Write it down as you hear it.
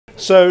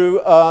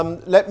So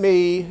let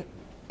me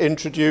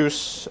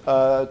introduce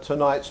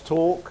tonight's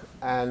talk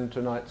and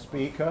tonight's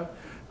speaker.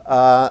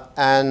 I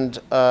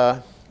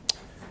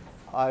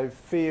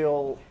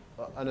feel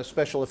a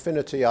special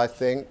affinity, I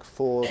think,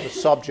 for the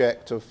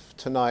subject of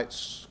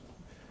tonight's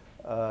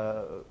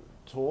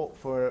talk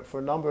for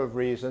a number of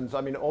reasons.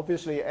 I mean,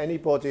 obviously,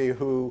 anybody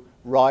who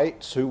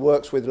writes, who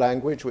works with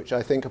language, which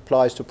I think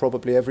applies to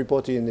probably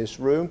everybody in this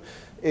room,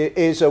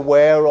 is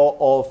aware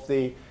of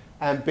the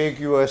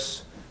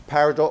ambiguous,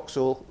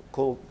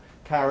 paradoxical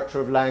character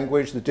of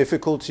language, the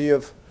difficulty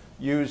of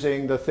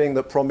using the thing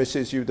that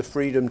promises you the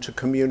freedom to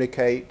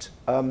communicate.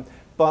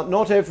 But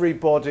not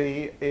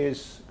everybody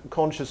is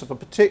conscious of a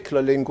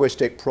particular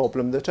linguistic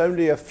problem that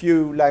only a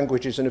few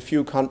languages in a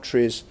few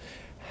countries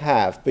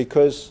have,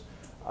 because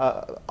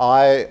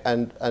I,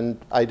 and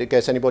I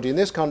guess anybody in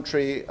this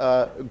country,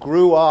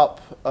 grew up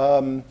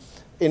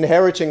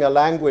inheriting a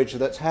language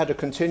that's had a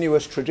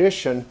continuous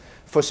tradition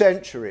for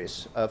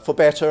centuries, for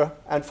better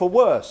and for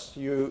worse.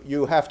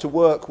 You have to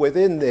work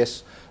within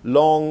this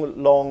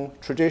long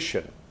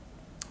tradition.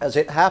 As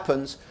it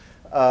happens,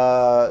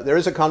 there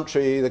is a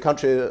country, the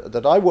country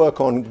that I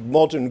work on,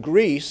 modern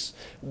Greece,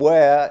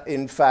 where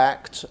in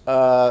fact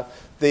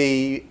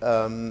the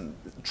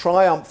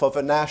triumph of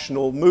a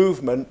national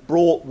movement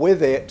brought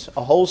with it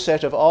a whole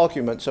set of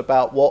arguments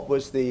about what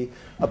was the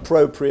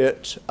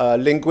appropriate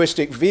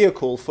linguistic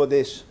vehicle for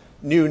this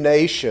new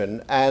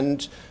nation.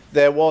 And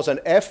there was an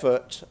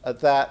effort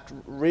that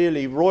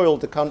really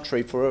roiled the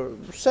country for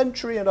a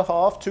century and a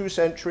half, 2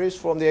 centuries,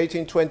 from the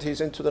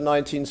 1820s into the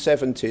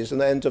 1970s and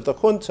the end of the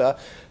junta,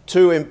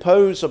 to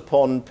impose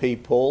upon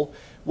people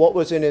what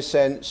was in a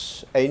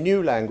sense a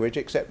new language,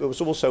 except it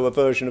was also a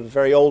version of a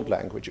very old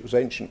language. It was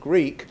ancient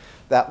Greek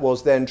that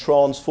was then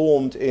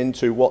transformed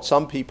into what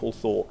some people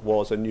thought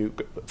was a new,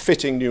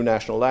 fitting new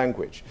national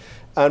language.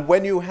 And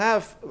when you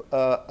have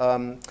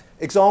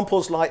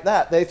examples like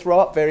that, they throw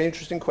up very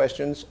interesting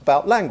questions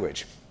about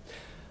language.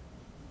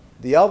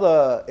 The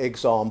other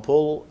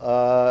example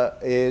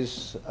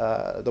is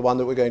the one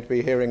that we're going to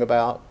be hearing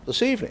about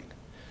this evening.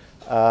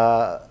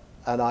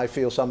 And I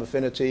feel some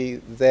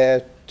affinity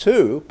there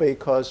too,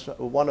 because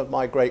one of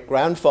my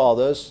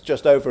great-grandfathers,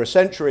 just over a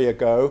century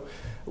ago,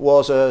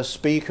 was a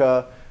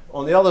speaker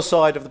on the other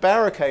side of the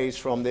barricades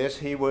from this.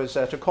 He was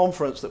at a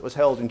conference that was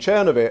held in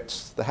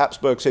Czernowitz, the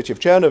Habsburg city of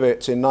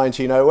Czernowitz, in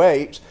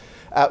 1908,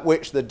 at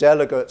which the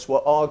delegates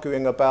were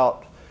arguing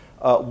about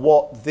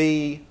what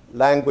the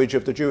language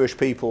of the Jewish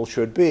people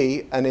should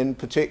be, and in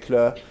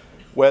particular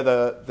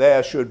whether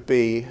there should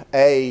be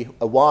a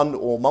one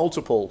or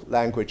multiple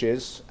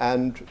languages.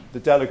 And the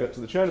delegates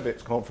of the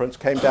Czernowitz conference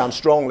came down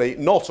strongly,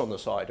 not on the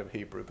side of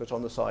Hebrew, but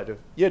on the side of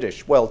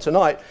Yiddish. Well,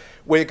 tonight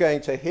we're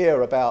going to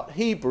hear about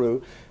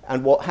Hebrew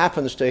and what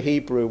happens to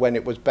Hebrew when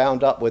it was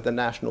bound up with the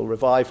national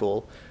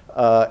revival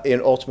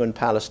in Ottoman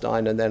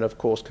Palestine, and then of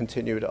course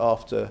continued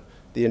after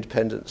the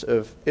independence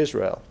of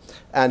Israel.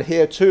 And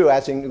here too,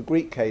 as in the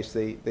Greek case,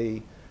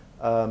 the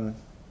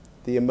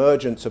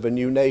emergence of a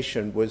new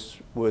nation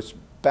was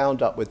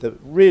bound up with the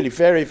really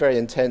very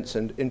intense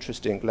and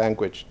interesting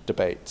language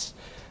debates.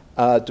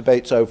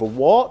 Debates over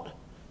what,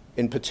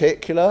 in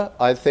particular,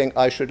 I think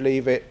I should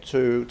leave it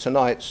to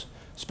tonight's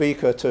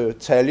speaker to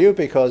tell you,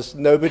 because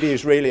nobody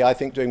is really, I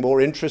think, doing more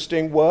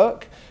interesting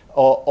work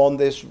on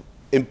this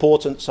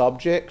important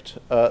subject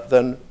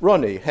than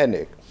Roni,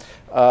 Henig,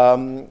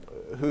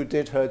 who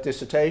did her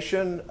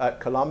dissertation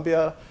at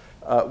Columbia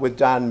with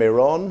Dan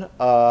Miron,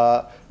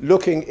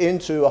 looking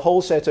into a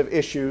whole set of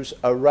issues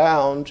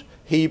around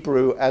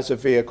Hebrew as a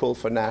vehicle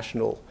for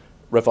national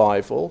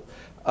revival.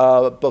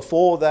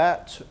 Before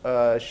that,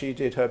 she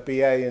did her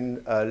BA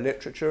in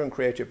literature and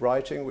creative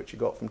writing, which she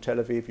got from Tel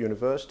Aviv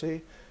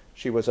University.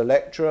 She was a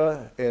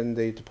lecturer in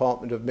the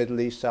Department of Middle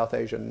East, South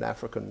Asian and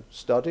African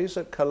Studies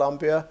at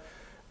Columbia.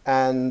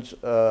 And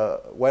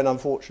when,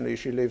 unfortunately,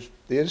 she leaves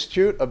the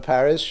Institute of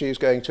Paris, she's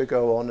going to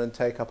go on and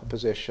take up a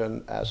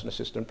position as an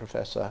assistant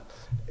professor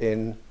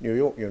in New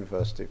York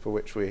University, for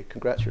which we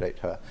congratulate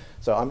her.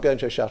 So I'm going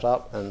to shut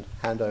up and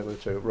hand over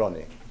to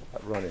Roni.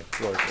 Roni,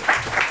 floor is yours.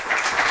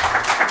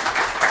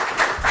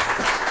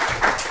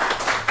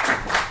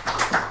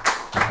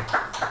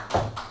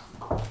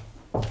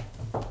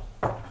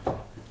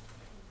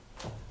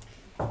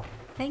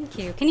 Thank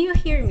you. Can you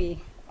hear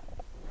me?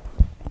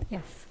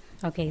 Yes.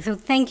 Okay, so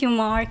thank you,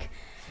 Mark.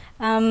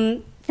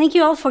 Thank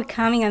you all for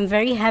coming. I'm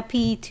very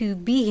happy to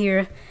be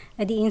here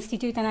at the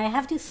Institute, and I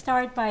have to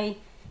start by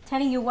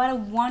telling you what a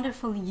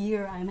wonderful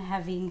year I'm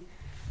having.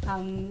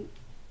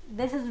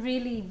 This has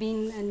really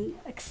been an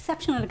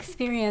exceptional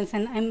experience,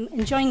 and I'm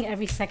enjoying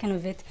every second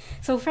of it.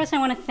 So first I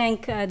want to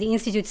thank the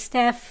Institute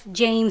staff,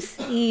 James,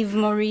 Eve,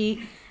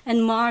 Marie,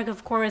 and Mark,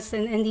 of course,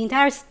 and the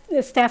entire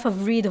staff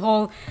of Reed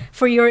Hall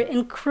for your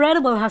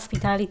incredible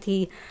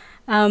hospitality.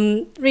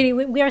 Really,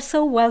 we are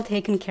so well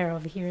taken care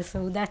of here,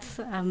 so that's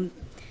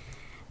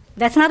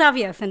That's not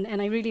obvious,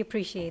 and I really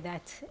appreciate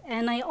that.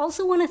 And I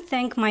also want to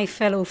thank my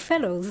fellow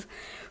fellows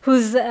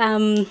whose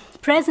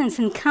presence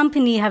and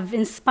company have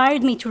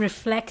inspired me to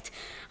reflect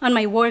on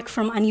my work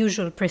from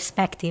unusual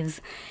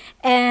perspectives.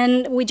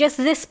 And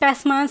this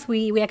past month,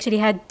 we actually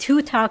had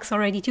two talks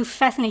already, two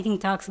fascinating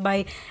talks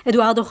by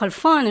Eduardo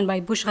Khalfon and by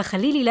Bushra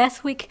Khalili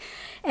last week.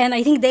 And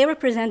I think they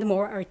represent the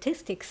more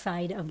artistic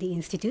side of the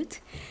Institute.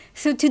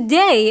 So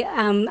today,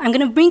 I'm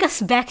going to bring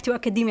us back to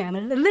academia. I'm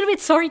a little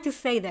bit sorry to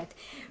say that.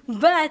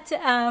 But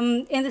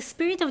in the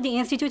spirit of the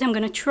Institute, I'm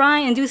going to try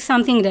and do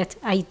something that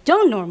I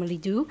don't normally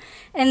do,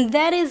 and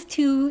that is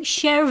to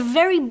share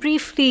very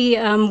briefly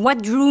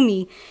what drew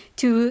me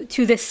to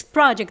this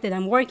project that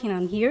I'm working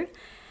on here,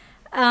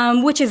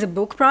 which is a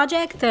book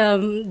project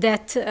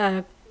that,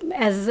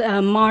 as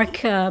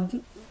Mark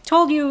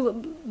told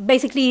you,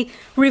 basically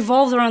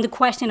revolves around the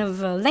question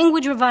of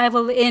language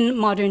revival in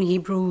modern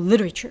Hebrew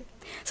literature.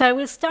 So I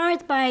will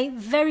start by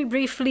very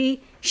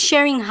briefly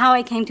sharing how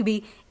I came to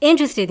be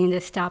interested in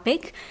this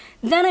topic.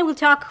 Then I will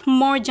talk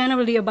more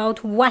generally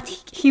about what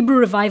Hebrew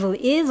revival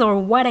is, or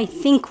what I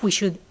think we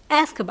should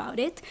ask about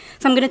it.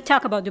 So I'm going to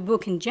talk about the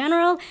book in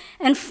general.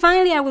 And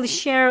finally, I will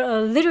share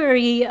a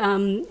literary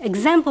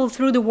example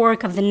through the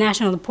work of the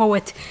national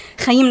poet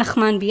Chaim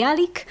Nachman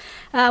Bialik,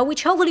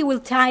 which hopefully will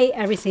tie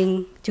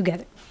everything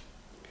together.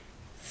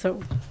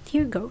 So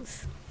here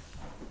goes.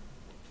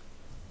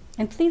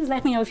 And please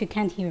let me know if you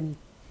can't hear me.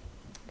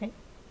 Okay.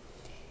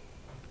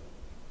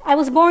 I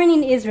was born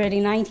in Israel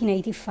in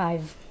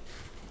 1985.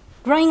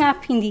 Growing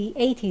up in the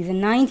 80s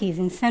and 90s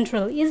in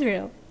central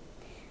Israel,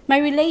 my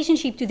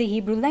relationship to the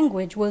Hebrew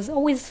language was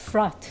always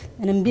fraught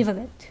and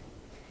ambivalent.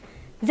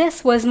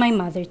 This was my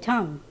mother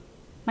tongue,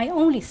 my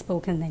only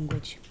spoken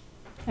language.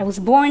 I was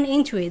born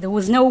into it. There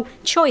was no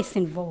choice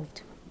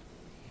involved.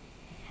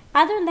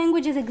 Other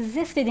languages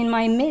existed in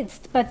my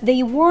midst, but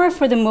they were,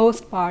 for the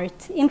most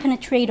part,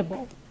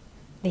 impenetrable.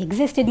 They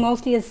existed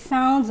mostly as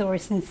sounds or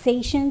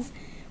sensations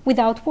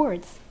without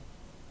words.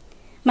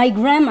 My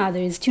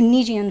grandmother's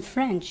Tunisian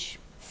French,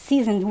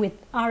 seasoned with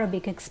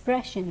Arabic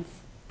expressions.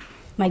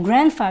 My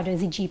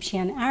grandfather's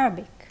Egyptian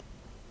Arabic.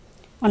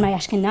 On my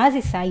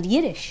Ashkenazi side,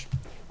 Yiddish,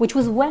 which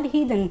was well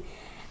hidden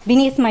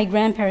beneath my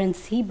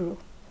grandparents' Hebrew.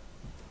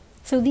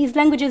 So these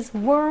languages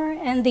were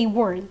and they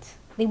weren't.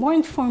 They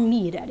weren't for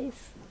me, that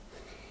is.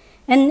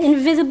 An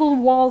invisible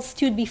wall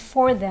stood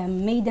before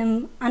them, made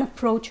them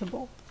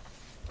unapproachable.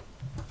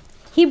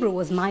 Hebrew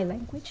was my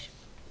language,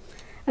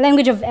 a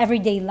language of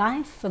everyday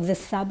life, of the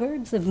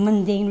suburbs, of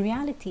mundane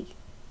reality.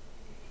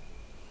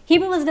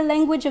 Hebrew was the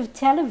language of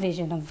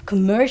television, of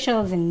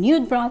commercials and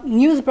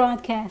news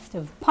broadcasts,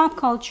 of pop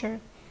culture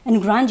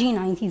and grungy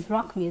 90s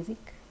rock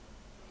music.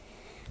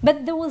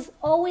 But there was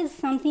always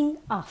something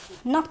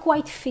off, not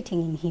quite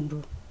fitting in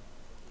Hebrew.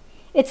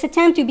 Its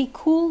attempt to be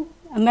cool,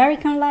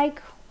 American-like,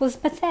 was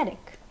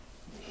pathetic.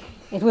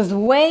 It was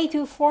way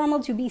too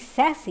formal to be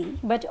sassy,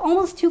 but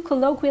almost too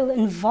colloquial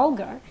and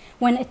vulgar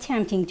when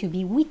attempting to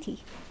be witty.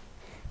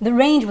 The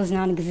range was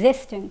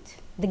non-existent.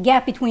 The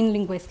gap between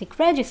linguistic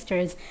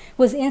registers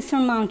was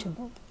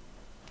insurmountable.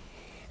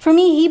 For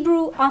me,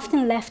 Hebrew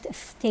often left a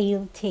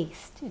stale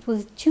taste. It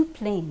was too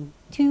plain,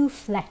 too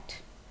flat.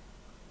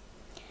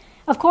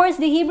 Of course,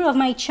 the Hebrew of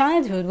my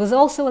childhood was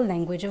also a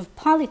language of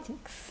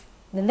politics,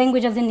 the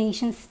language of the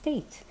nation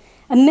state,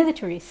 a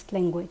militarist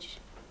language.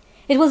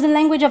 It was a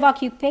language of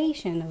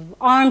occupation, of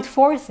armed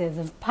forces,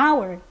 of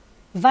power,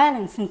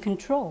 violence, and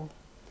control.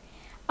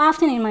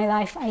 Often in my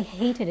life, I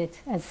hated it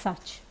as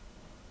such.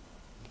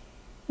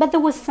 But there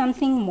was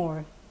something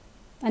more,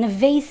 an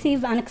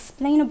evasive,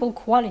 unexplainable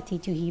quality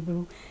to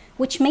Hebrew,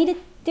 which made it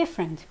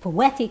different,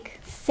 poetic,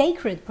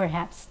 sacred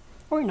perhaps,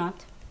 or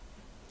not.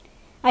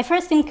 I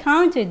first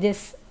encountered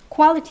this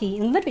quality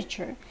in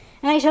literature,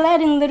 and I shall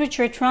add in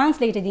literature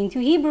translated into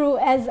Hebrew,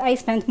 as I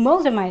spent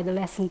most of my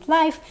adolescent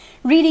life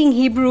reading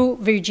Hebrew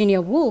Virginia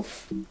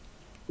Woolf.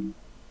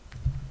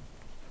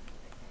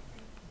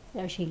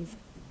 There she is.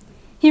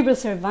 Hebrew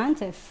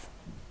Cervantes,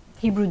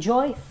 Hebrew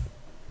Joyce,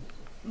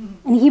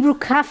 and Hebrew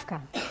Kafka.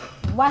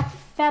 What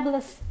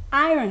fabulous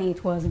irony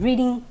it was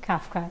reading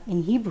Kafka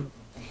in Hebrew.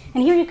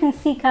 And here you can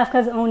see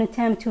Kafka's own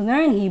attempt to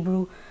learn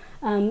Hebrew.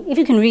 If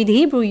you can read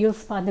Hebrew, you'll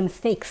spot the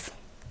mistakes.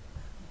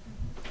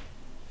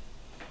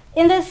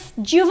 In this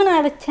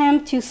juvenile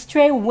attempt to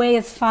stray away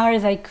as far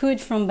as I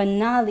could from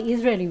banal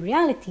Israeli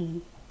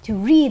reality, to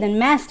read and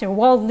master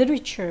world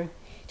literature,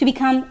 to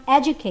become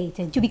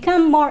educated, to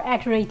become more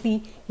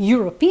accurately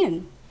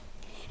European,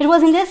 it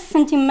was in this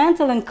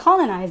sentimental and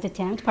colonized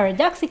attempt,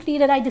 paradoxically,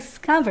 that I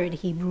discovered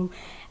Hebrew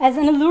as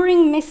an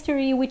alluring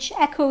mystery which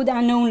echoed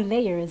unknown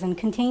layers and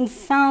contained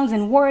sounds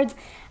and words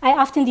I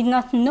often did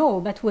not know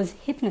but was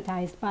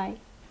hypnotized by.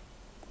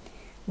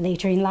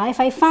 Later in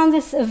life, I found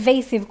this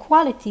evasive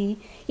quality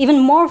even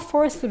more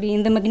forcefully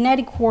in the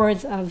magnetic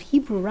words of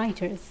Hebrew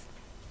writers,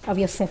 of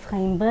Yosef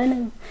Chaim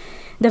Brenner,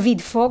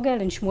 David Fogel,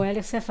 and Shmuel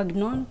Yosef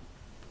Agnon,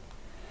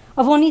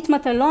 of Ronit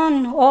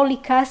Matalon, Orly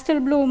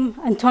Kastelblum,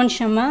 Anton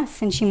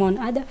Shamas, and Shimon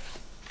Adaf.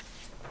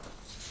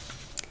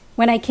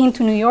 When I came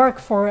to New York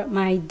for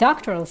my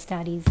doctoral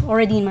studies,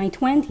 already in my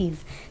 20s,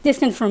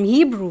 distant from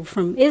Hebrew,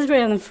 from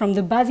Israel, and from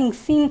the buzzing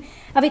scene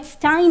of its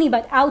tiny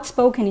but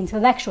outspoken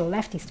intellectual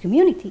leftist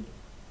community,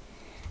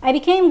 I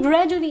became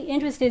gradually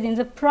interested in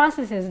the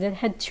processes that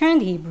had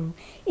turned Hebrew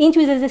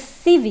into the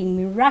deceiving,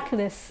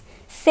 miraculous,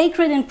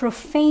 sacred and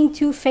profane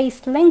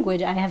two-faced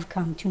language I have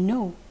come to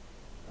know.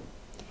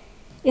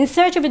 In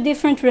search of a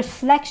different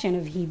reflection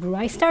of Hebrew,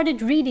 I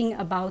started reading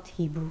about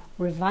Hebrew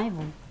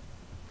revival.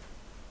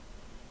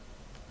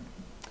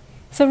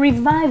 So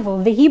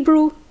revival, the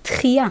Hebrew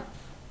tchiyah,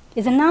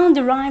 is a noun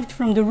derived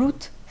from the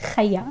root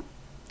chaya,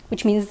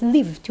 which means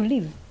live, to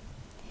live.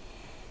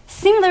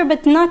 Similar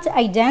but not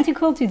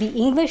identical to the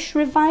English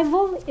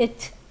revival,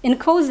 it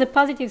encodes the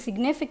positive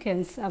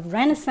significance of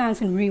Renaissance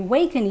and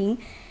reawakening,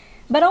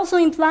 but also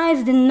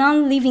implies the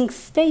non-living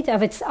state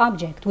of its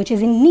object, which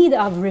is in need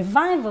of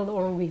revival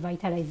or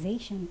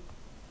revitalization.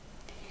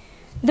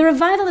 The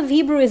revival of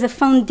Hebrew is a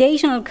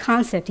foundational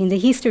concept in the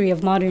history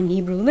of modern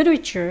Hebrew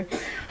literature,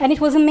 and it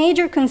was a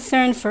major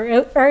concern for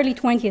early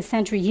 20th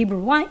century Hebrew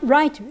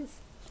writers.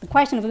 The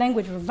question of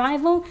language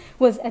revival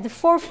was at the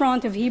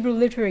forefront of Hebrew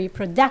literary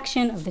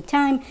production of the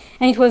time,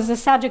 and it was the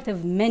subject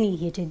of many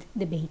heated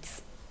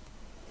debates.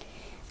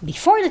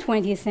 Before the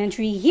 20th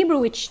century, Hebrew,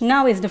 which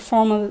now is the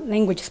formal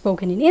language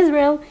spoken in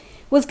Israel,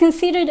 was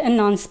considered a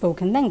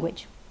non-spoken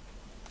language.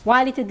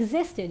 While it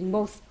existed in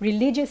both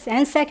religious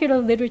and secular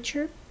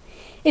literature,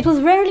 it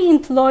was rarely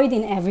employed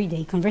in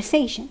everyday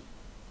conversation.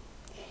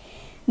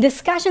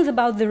 Discussions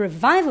about the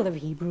revival of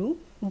Hebrew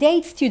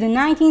dates to the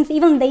 19th,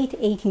 even late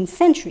 18th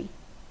century.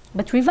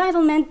 But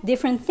revival meant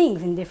different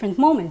things in different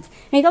moments,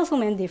 and it also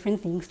meant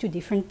different things to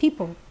different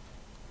people.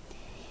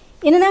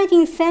 In the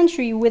 19th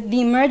century, with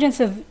the emergence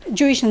of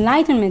Jewish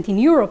enlightenment in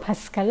Europe,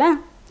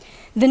 Haskalah,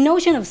 the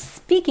notion of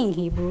speaking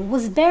Hebrew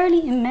was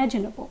barely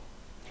imaginable.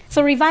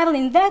 So revival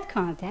in that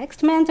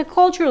context meant a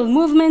cultural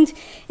movement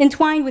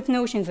entwined with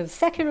notions of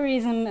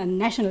secularism and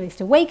nationalist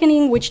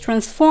awakening, which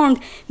transformed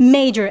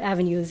major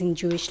avenues in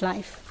Jewish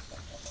life.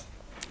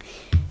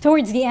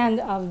 Towards the end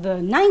of the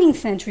 19th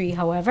century,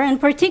 however, and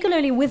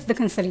particularly with the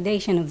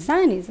consolidation of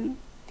Zionism,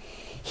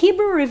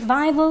 Hebrew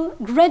revival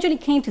gradually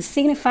came to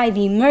signify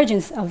the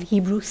emergence of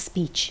Hebrew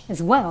speech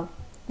as well,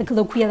 the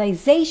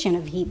colloquialization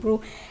of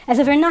Hebrew as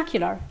a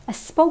vernacular, a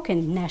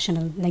spoken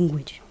national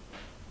language.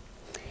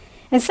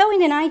 And so in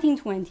the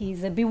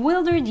 1920s, a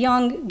bewildered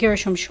young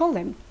Gershom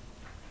Scholem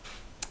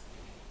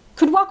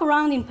could walk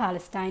around in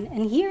Palestine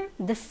and hear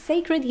the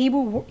sacred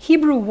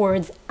Hebrew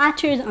words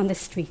uttered on the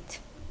street.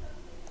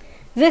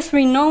 This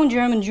renowned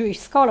German Jewish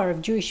scholar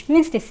of Jewish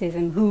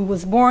mysticism, who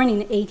was born in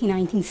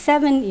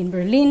 1897 in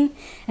Berlin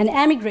and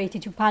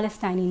emigrated to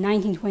Palestine in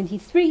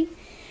 1923,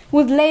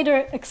 would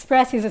later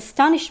express his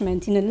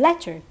astonishment in a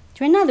letter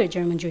to another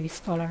German Jewish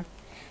scholar,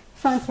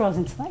 Franz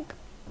Rosenzweig.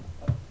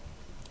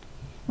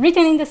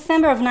 Written in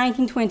December of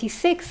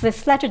 1926,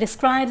 this letter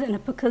describes an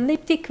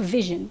apocalyptic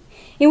vision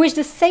in which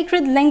the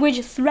sacred language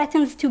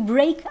threatens to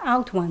break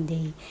out one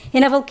day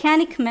in a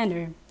volcanic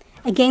manner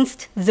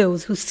against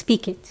those who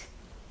speak it.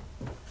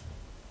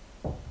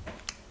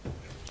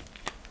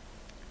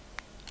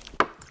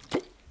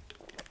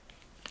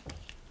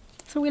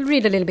 So we'll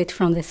read a little bit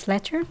from this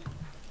letter.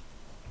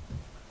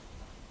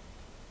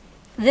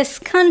 This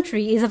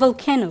country is a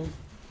volcano.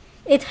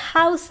 It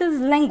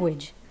houses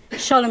language,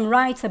 Scholem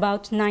writes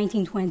about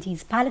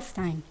 1920s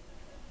Palestine.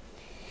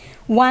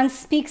 One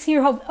speaks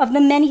here of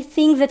the many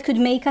things that could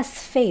make us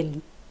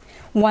fail.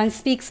 One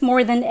speaks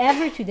more than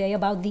ever today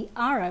about the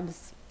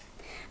Arabs.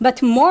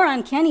 But more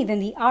uncanny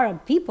than the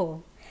Arab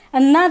people,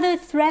 another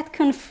threat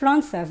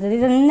confronts us that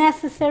is a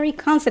necessary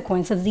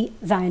consequence of the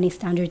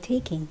Zionist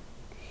undertaking.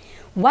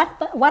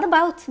 What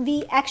about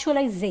the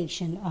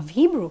actualization of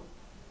Hebrew?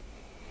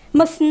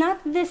 Must not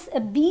this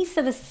abyss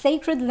of a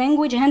sacred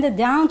language handed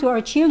down to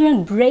our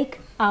children break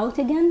out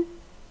again?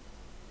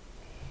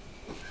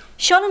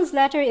 Scholem's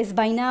letter is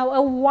by now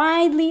a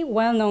widely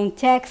well-known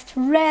text,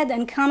 read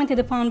and commented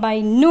upon by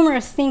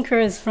numerous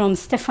thinkers from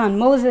Stefan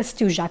Moses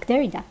to Jacques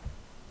Derrida.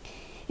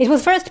 It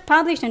was first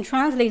published and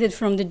translated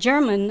from the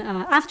German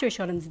after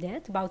Scholem's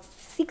death, about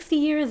 60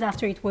 years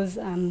after it was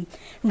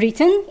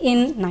written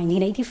in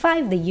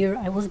 1985, the year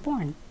I was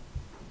born.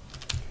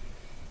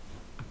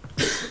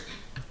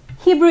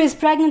 Hebrew is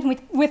pregnant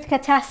with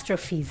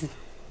catastrophes.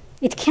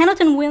 It cannot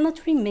and will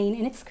not remain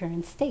in its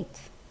current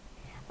state.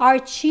 Our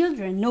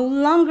children no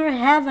longer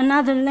have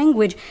another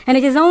language, and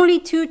it is only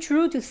too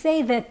true to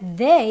say that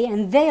they,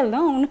 and they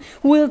alone,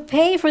 will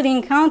pay for the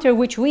encounter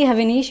which we have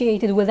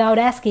initiated without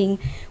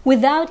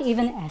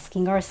even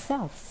asking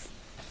ourselves.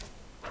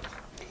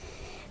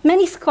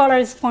 Many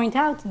scholars point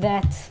out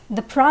that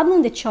the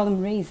problem that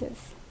Scholem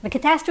raises, the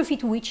catastrophe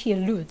to which he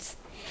alludes,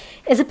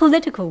 is a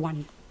political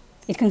one.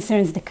 It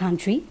concerns the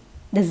country,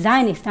 the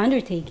Zionist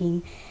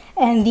undertaking,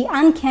 and the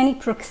uncanny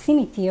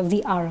proximity of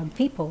the Arab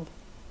people.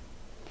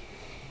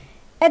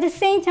 At the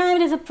same time,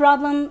 it is a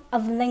problem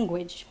of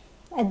language,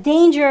 a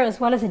danger as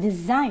well as a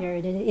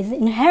desire that is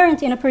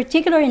inherent in a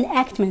particular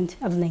enactment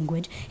of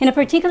language, in a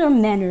particular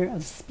manner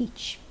of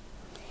speech.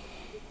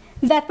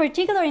 That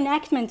particular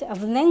enactment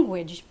of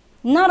language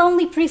not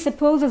only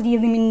presupposes the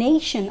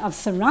elimination of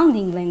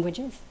surrounding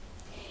languages,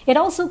 it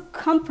also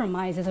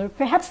compromises or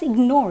perhaps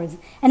ignores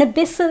an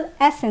abyssal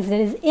essence that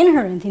is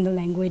inherent in the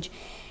language,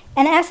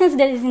 an essence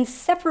that is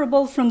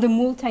inseparable from the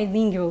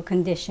multilingual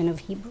condition of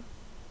Hebrew.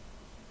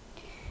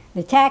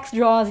 The text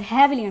draws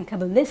heavily on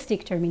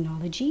Kabbalistic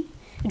terminology,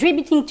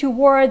 attributing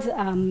towards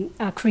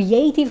a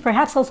creative,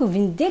 perhaps also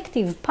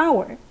vindictive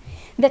power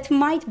that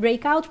might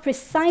break out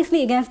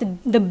precisely against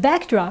the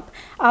backdrop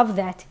of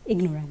that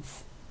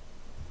ignorance.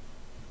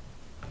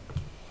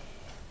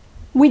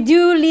 We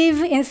do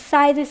live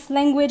inside this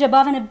language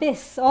above an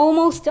abyss,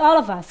 almost all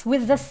of us,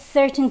 with the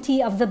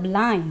certainty of the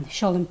blind,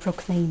 Sholem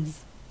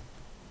proclaims.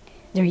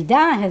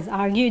 Derrida has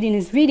argued in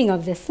his reading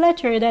of this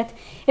letter that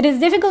it is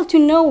difficult to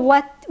know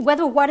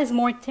whether what is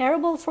more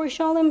terrible for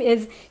Sholem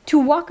is to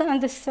walk on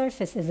the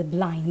surface as a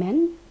blind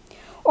man,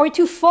 or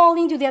to fall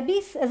into the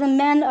abyss as a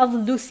man of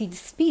lucid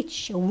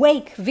speech,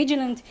 awake,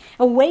 vigilant,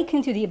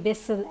 awakened to the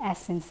abyssal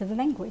essence of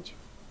language.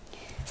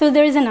 So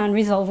there is an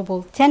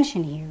unresolvable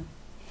tension here.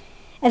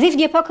 As if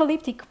the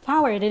apocalyptic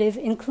power that is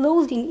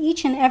enclosed in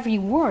each and every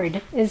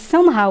word is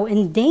somehow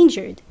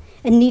endangered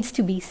and needs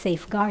to be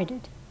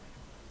safeguarded.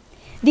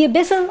 The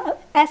abyssal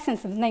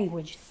essence of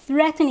language,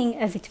 threatening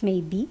as it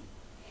may be,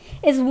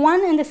 is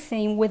one and the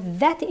same with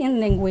that in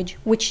language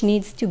which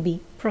needs to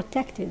be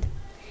protected.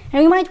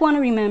 And we might want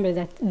to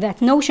remember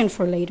that notion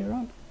for later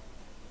on.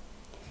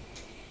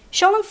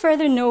 Sholem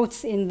further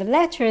notes in the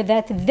letter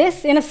that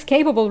this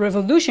inescapable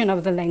revolution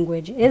of the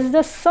language is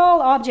the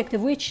sole object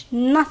of which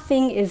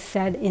nothing is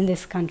said in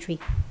this country.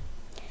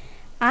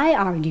 I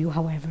argue,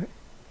 however,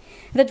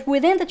 that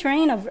within the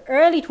terrain of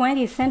early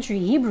 20th century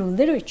Hebrew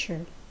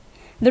literature,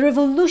 the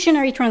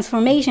revolutionary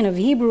transformation of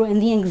Hebrew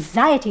and the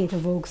anxiety it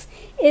evokes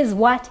is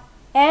what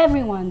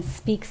everyone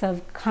speaks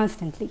of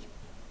constantly.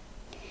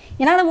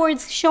 In other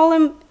words,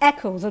 Sholem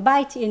echoes,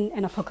 albeit in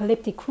an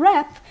apocalyptic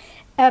rep,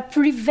 a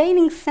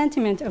prevailing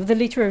sentiment of the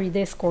literary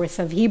discourse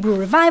of Hebrew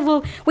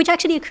revival, which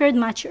actually occurred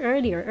much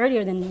earlier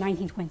than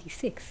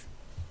 1926.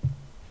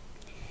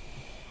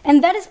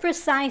 And that is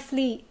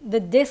precisely the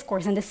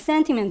discourse and the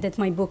sentiment that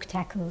my book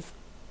tackles.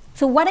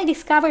 So what I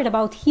discovered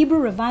about Hebrew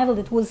revival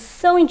that was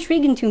so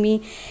intriguing to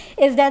me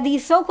is that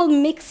these so-called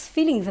mixed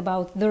feelings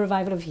about the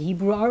revival of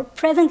Hebrew are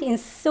present in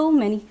so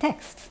many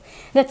texts,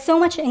 that so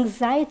much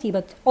anxiety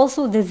but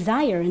also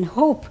desire and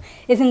hope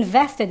is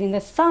invested in the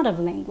thought of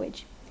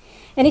language.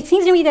 And it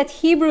seems to me that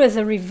Hebrew as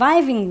a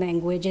reviving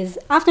language is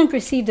often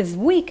perceived as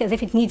weak, as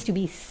if it needs to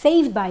be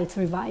saved by its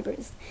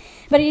revivers.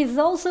 But it is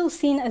also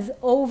seen as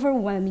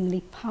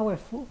overwhelmingly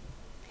powerful.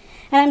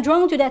 And I'm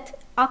drawn to that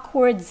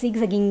awkward,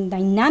 zigzagging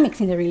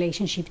dynamics in the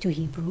relationship to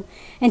Hebrew,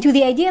 and to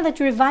the idea that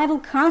revival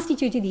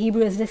constituted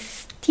Hebrew as the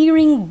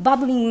steering,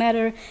 bubbling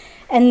matter,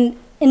 and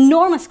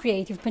enormous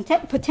creative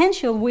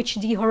potential which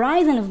the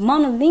horizon of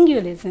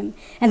monolingualism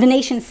and the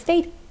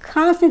nation-state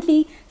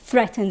constantly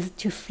threatens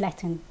to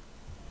flatten.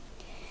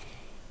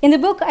 In the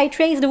book, I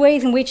trace the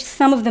ways in which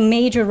some of the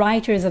major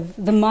writers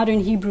of the modern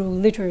Hebrew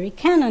literary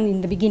canon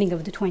in the beginning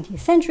of the 20th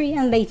century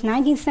and late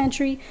 19th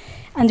century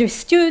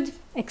understood,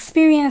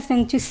 experienced,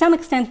 and to some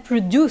extent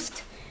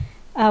produced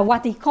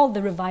what they called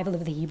the revival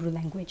of the Hebrew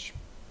language.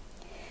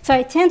 So I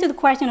attend to the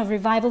question of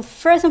revival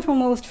first and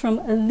foremost from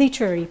a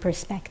literary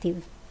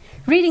perspective,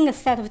 reading a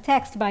set of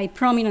texts by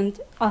prominent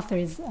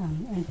authors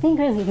and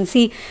thinkers. You can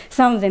see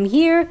some of them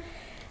here.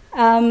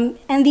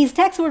 And these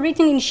texts were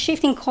written in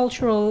shifting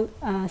cultural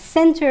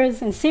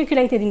centers and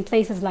circulated in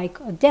places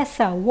like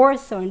Odessa,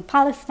 Warsaw, and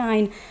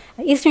Palestine,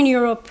 Eastern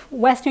Europe,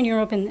 Western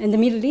Europe, and the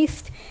Middle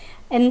East.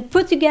 And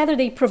put together,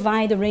 they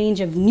provide a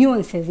range of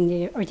nuances in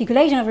the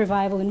articulation of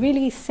revival and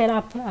really set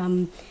up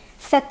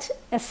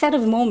a set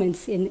of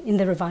moments in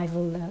the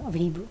revival of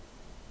Hebrew.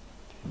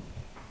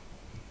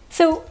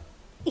 So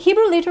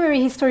Hebrew literary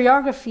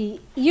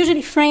historiography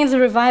usually frames the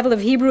revival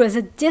of Hebrew as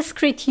a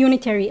discrete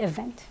unitary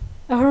event,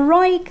 a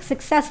heroic,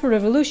 successful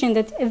revolution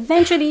that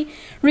eventually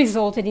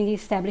resulted in the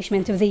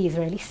establishment of the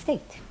Israeli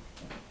state.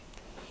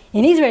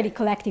 In Israeli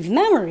collective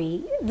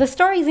memory, the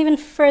story is even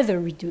further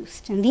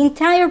reduced, and the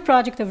entire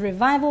project of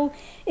revival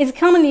is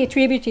commonly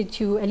attributed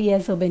to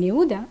Eliezer ben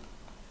Yehuda,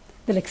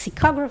 the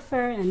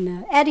lexicographer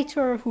and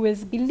editor who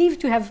is believed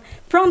to have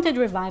prompted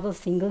revival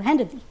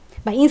single-handedly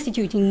by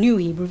instituting new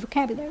Hebrew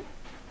vocabulary.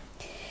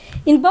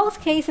 In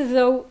both cases,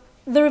 though,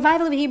 the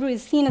revival of Hebrew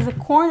is seen as a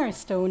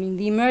cornerstone in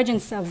the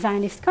emergence of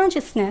Zionist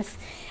consciousness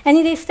and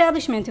in the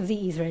establishment of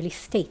the Israeli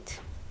state.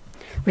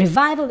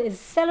 Revival is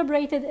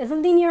celebrated as a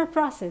linear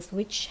process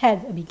which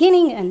had a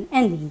beginning and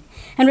ending,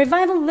 and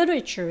revival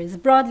literature is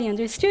broadly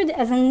understood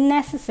as a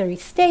necessary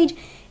stage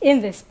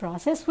in this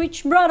process,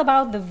 which brought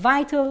about the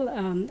vital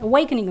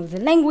awakening of the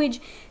language,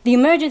 the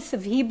emergence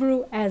of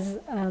Hebrew as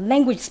a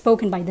language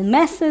spoken by the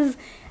masses,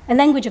 a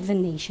language of the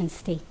nation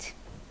state.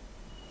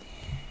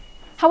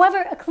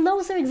 However, a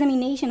closer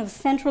examination of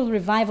central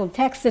revival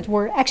texts that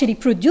were actually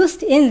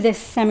produced in this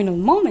seminal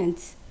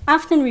moment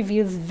often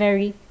reveals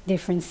very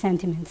different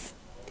sentiments.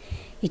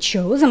 It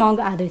shows, among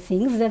other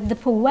things, that the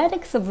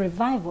poetics of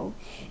revival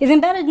is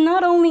embedded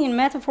not only in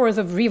metaphors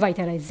of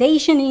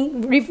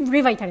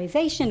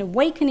revitalization,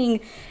 awakening,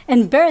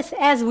 and birth,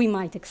 as we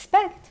might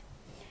expect,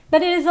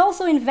 but it is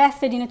also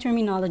invested in a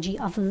terminology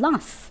of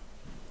loss,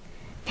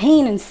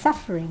 pain, and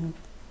suffering.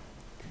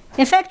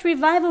 In fact,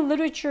 revival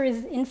literature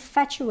is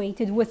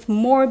infatuated with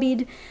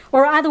morbid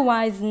or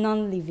otherwise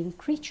non-living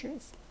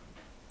creatures.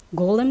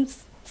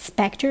 Golems,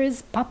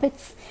 specters,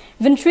 puppets,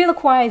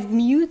 ventriloquized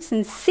mutes,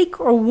 and sick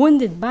or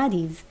wounded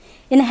bodies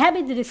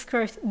inhabit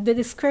the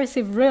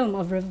discursive realm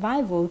of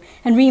revival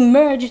and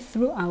re-emerge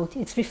throughout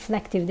its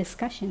reflective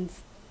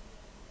discussions.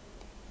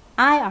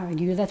 I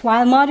argue that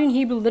while modern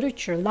Hebrew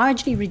literature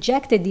largely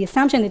rejected the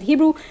assumption that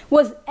Hebrew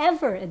was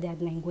ever a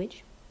dead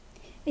language,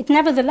 it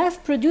nevertheless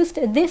produced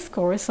a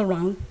discourse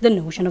around the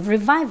notion of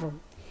revival,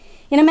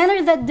 in a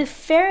manner that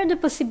deferred the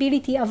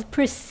possibility of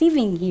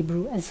perceiving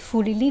Hebrew as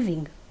fully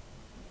living.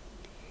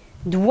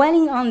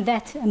 Dwelling on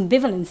that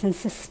ambivalence and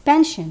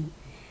suspension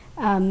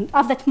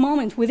of that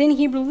moment within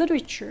Hebrew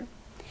literature,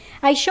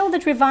 I show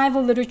that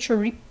revival literature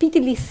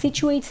repeatedly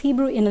situates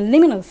Hebrew in a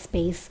liminal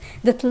space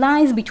that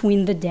lies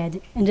between the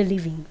dead and the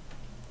living.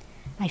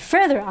 I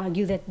further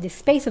argue that the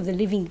space of the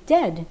living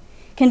dead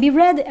can be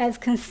read as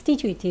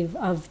constitutive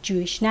of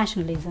Jewish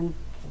nationalism.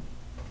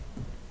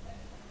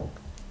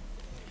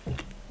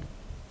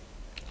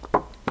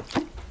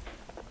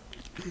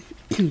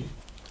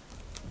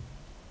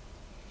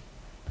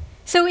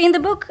 So in the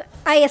book,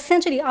 I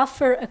essentially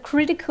offer a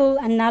critical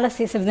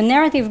analysis of the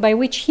narrative by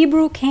which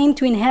Hebrew came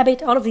to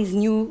inhabit all of these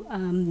new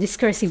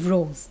discursive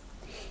roles,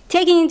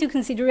 taking into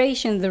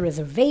consideration the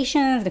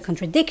reservations, the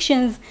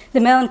contradictions, the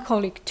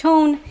melancholic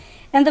tone,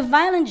 and the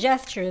violent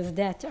gestures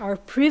that are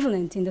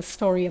prevalent in the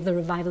story of the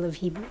revival of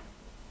Hebrew.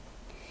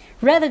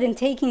 Rather than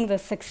taking the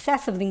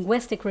success of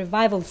linguistic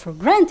revival for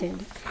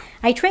granted,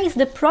 I trace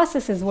the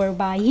processes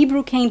whereby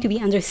Hebrew came to be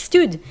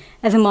understood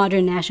as a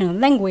modern national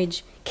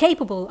language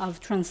capable of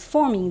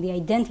transforming the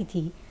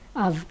identity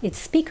of its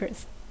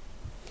speakers.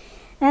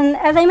 And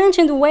as I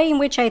mentioned, the way in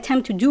which I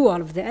attempt to do all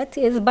of that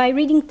is by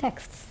reading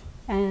texts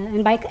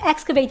and by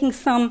excavating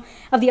some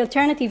of the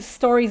alternative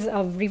stories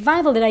of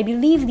revival that I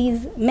believe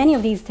many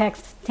of these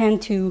texts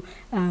tend to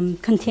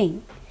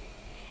contain.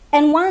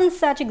 And one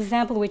such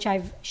example which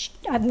I've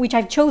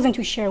chosen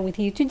to share with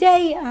you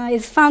today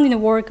is found in the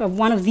work of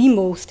one of the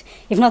most,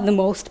 if not the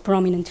most,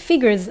 prominent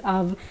figures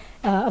of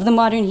the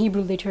modern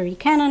Hebrew literary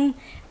canon.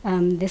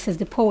 This is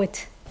the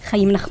poet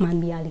Chaim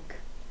Nachman Bialik.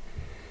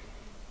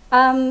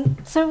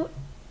 So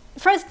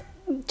first,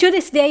 to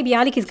this day,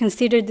 Bialik is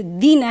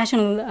considered the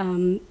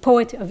national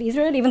poet of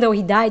Israel, even though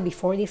he died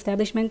before the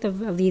establishment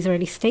of the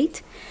Israeli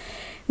state.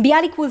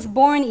 Bialik was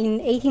born in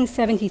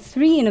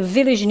 1873 in a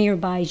village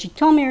nearby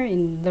Zhytomyr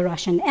in the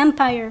Russian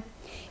Empire.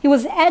 He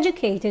was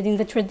educated in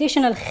the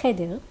traditional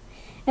cheder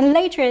and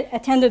later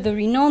attended the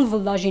renowned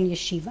Volozhin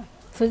yeshiva.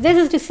 So this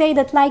is to say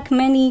that like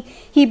many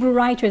Hebrew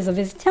writers of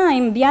his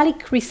time,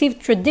 Bialik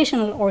received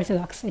traditional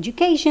Orthodox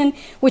education,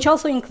 which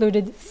also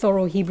included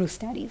thorough Hebrew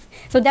studies.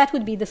 So that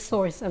would be the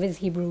source of his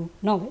Hebrew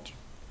knowledge.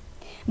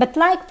 But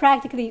like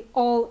practically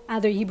all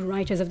other Hebrew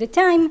writers of the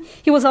time,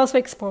 he was also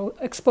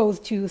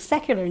exposed to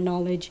secular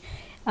knowledge,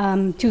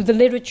 to the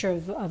literature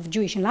of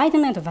Jewish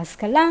Enlightenment, of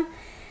Haskalah,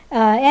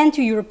 and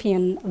to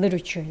European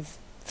literatures.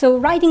 So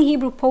writing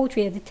Hebrew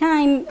poetry at the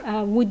time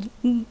would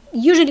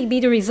usually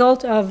be the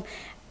result of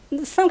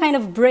some kind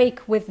of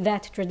break with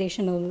that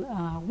traditional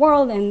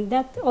world, and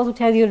that also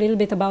tells you a little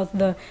bit about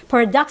the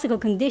paradoxical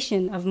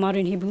condition of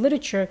modern Hebrew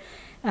literature,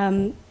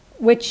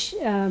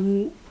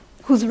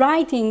 whose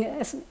writing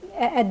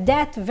at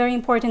that very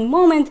important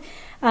moment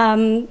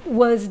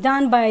was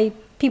done by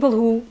people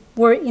who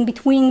were in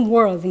between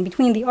worlds, in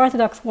between the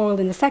Orthodox world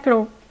and the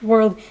secular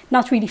world,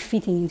 not really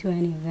fitting into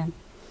any of them.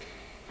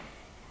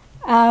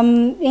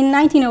 In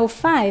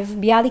 1905,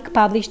 Bialik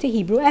published a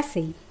Hebrew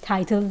essay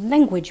titled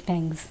Language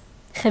Pangs,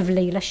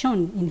 Chevlei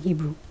Lashon in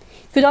Hebrew.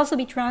 It could also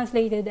be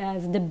translated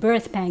as the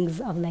birth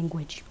pangs of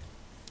language.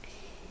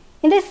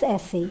 In this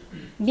essay,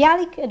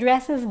 Bialik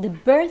addresses the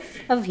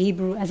birth of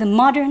Hebrew as a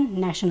modern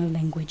national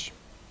language.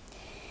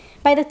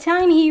 By the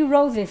time he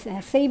wrote this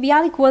essay,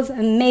 Bialik was a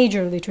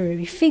major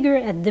literary figure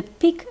at the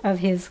peak of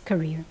his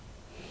career.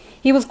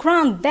 He was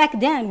crowned back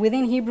then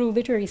within Hebrew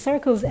literary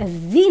circles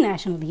as the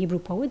national Hebrew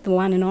poet, the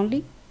one and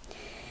only.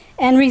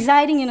 And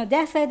residing in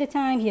Odessa at the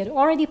time, he had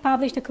already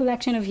published a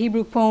collection of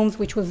Hebrew poems,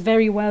 which was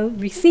very well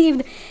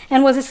received,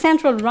 and was a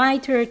central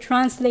writer,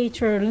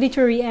 translator,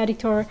 literary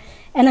editor,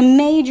 and a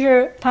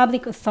major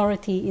public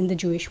authority in the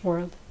Jewish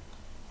world.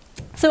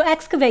 So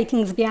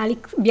excavating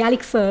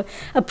Bialik's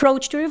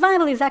approach to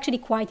revival is actually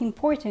quite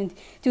important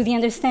to the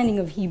understanding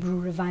of Hebrew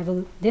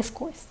revival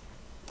discourse.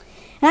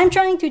 And I'm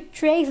trying to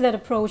trace that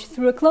approach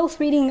through a close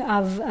reading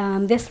of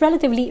this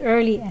relatively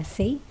early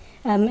essay,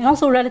 and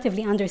also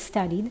relatively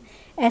understudied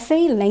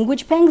essay,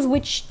 Language Pangs,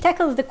 which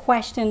tackles the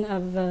question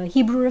of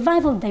Hebrew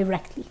revival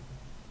directly.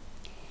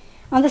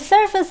 On the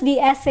surface, the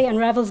essay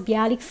unravels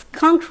Bialik's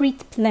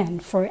concrete plan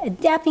for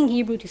adapting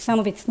Hebrew to some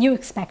of its new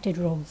expected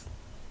roles.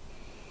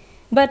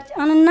 But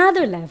on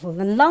another level,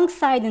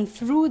 alongside and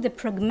through the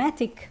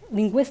pragmatic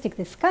linguistic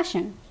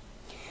discussion,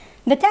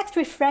 the text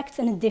reflects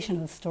an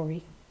additional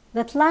story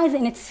that lies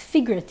in its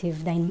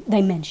figurative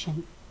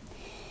dimension.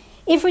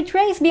 If we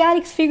trace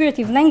Bialik's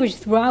figurative language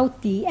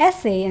throughout the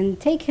essay and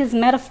take his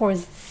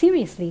metaphors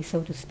seriously,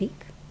 so to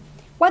speak,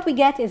 what we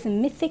get is a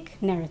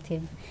mythic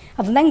narrative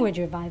of language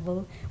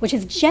revival, which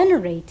is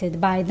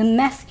generated by the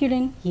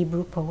masculine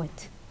Hebrew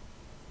poet.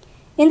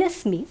 In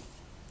this myth,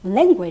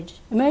 language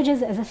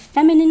emerges as a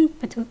feminine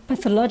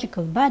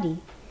pathological body,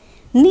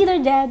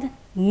 neither dead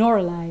nor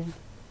alive,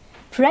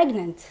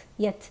 pregnant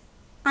yet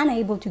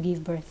unable to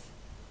give birth.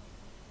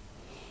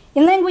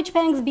 In Language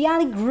Pangs,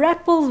 Bialik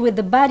grapples with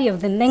the body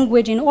of the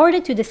language in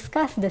order to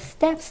discuss the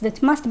steps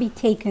that must be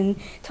taken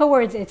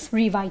towards its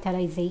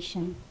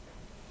revitalization.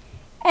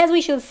 As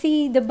we shall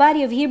see, the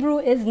body of Hebrew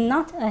is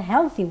not a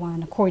healthy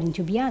one, according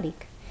to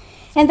Bialik.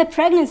 And the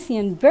pregnancy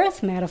and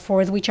birth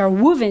metaphors which are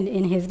woven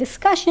in his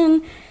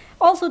discussion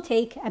also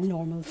take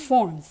abnormal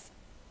forms.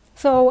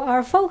 So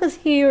our focus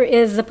here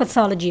is the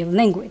pathology of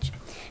language.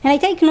 And I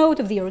take note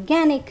of the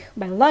organic,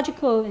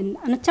 biological, and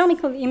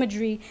anatomical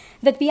imagery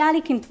that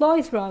Bialik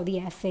employs throughout the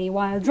essay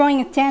while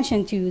drawing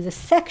attention to the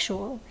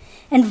sexual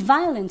and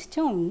violent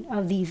tone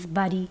of these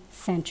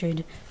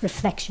body-centered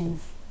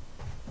reflections.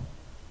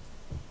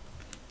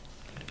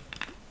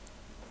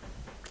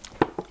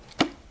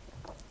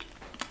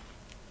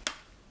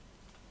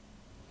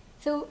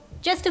 So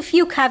just a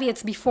few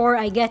caveats before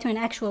I get to an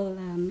actual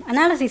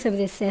analysis of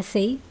this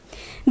essay.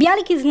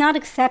 Bialik is not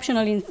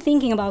exceptional in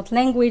thinking about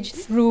language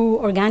through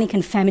organic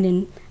and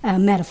feminine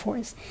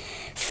metaphors.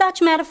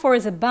 Such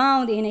metaphors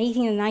abound in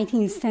 18th and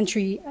 19th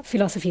century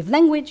philosophy of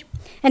language,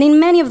 and in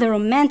many of the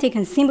romantic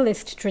and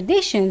symbolist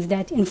traditions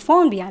that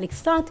informed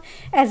Bialik's thought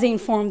as they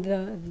informed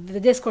the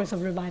discourse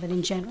of revival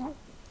in general.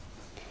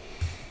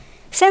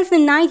 Since the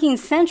 19th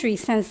century,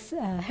 since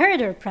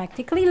Herder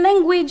practically,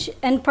 language,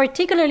 and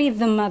particularly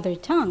the mother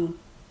tongue,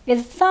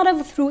 is thought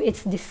of through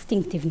its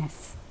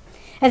distinctiveness,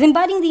 as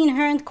embodying the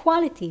inherent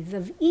qualities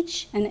of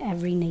each and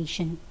every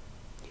nation.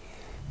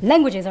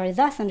 Languages are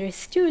thus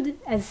understood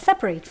as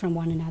separate from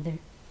one another.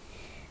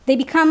 They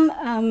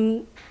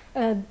become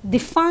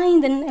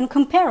defined and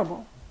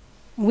comparable.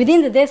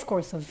 Within the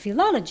discourse of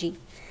philology,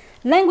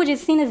 language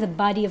is seen as a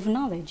body of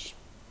knowledge.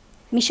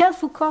 Michel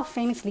Foucault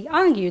famously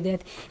argued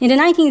that in the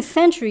 19th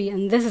century,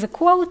 and this is a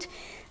quote,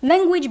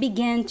 language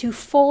began to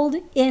fold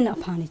in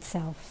upon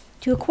itself,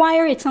 to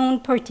acquire its own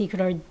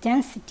particular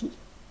density.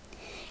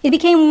 It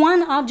became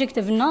one object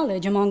of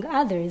knowledge among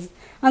others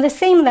on the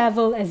same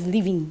level as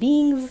living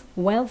beings,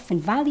 wealth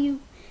and value,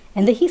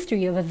 and the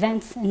history of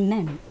events and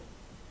men.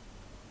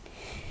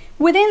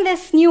 Within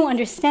this new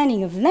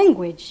understanding of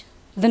language,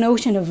 the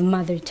notion of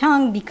mother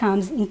tongue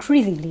becomes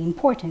increasingly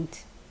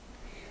important.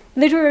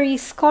 Literary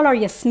scholar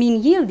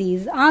Yasmin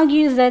Yildiz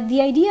argues that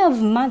the idea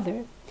of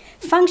mother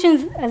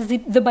functions as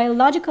the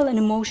biological and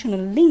emotional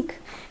link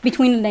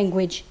between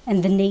language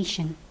and the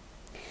nation.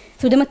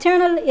 So the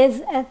maternal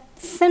is a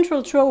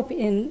central trope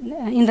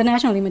in the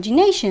national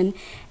imagination,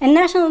 and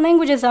national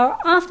languages are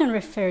often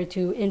referred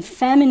to in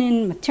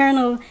feminine,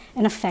 maternal,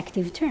 and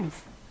affective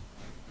terms.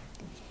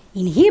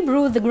 In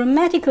Hebrew, the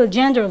grammatical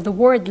gender of the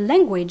word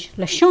language,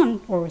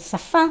 lashon, or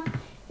safa,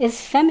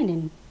 is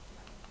feminine.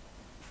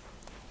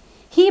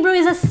 Hebrew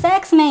is a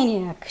sex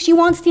maniac. She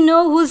wants to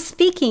know who's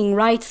speaking,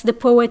 writes the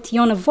poet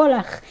Yona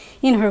Volach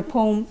in her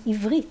poem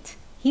Ivrit,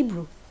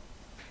 Hebrew.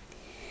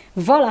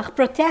 Volach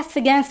protests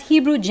against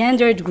Hebrew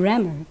gendered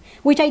grammar,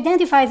 which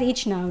identifies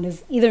each noun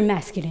as either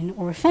masculine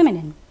or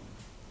feminine.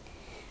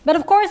 But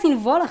of course, in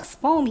Volach's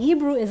poem,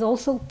 Hebrew is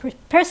also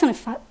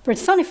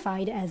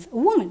personified as a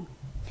woman.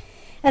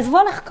 As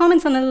Volach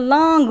comments on a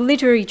long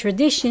literary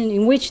tradition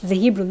in which the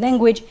Hebrew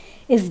language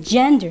is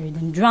gendered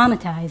and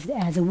dramatized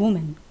as a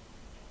woman.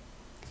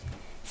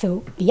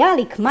 So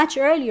Bialik, much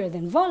earlier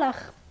than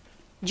Volach,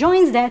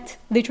 joins that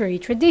literary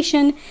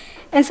tradition,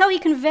 and so he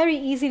can very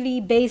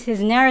easily base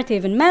his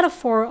narrative and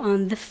metaphor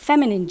on the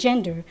feminine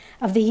gender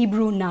of the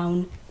Hebrew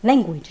noun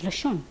language,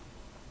 lashon,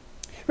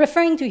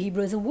 referring to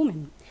Hebrew as a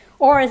woman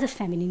or as a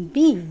feminine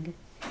being,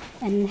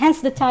 and hence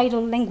the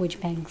title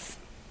Language Pangs.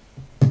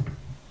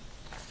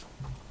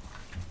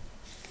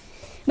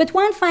 But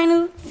one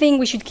final thing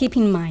we should keep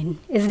in mind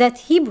is that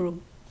Hebrew,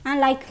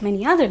 unlike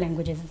many other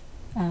languages,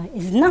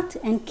 is not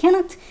and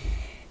cannot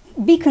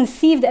be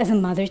conceived as a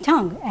mother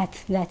tongue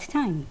at that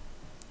time,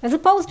 as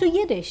opposed to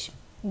Yiddish,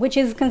 which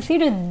is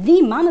considered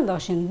the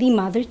monoloshen, the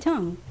mother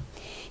tongue.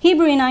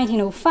 Hebrew in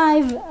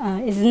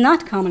 1905 is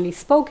not commonly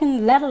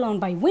spoken, let alone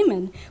by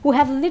women who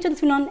have little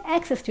to none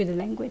access to the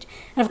language.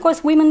 And of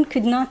course, women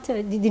did not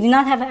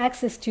have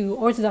access to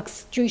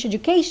Orthodox Jewish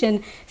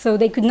education, so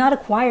they could not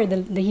acquire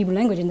the Hebrew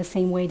language in the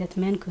same way that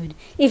men could,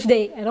 if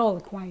they at all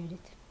acquired it.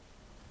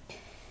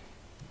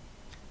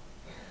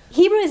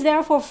 Hebrew is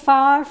therefore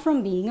far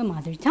from being a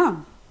mother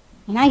tongue.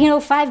 In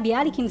 1905,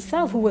 Bialik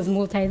himself, who was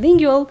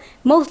multilingual,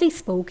 mostly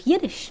spoke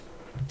Yiddish,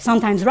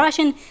 sometimes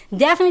Russian,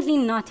 definitely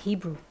not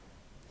Hebrew.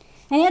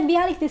 And yet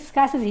Bialik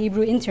discusses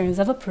Hebrew in terms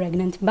of a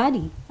pregnant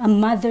body, a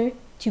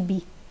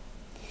mother-to-be.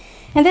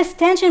 And this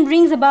tension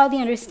brings about the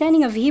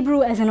understanding of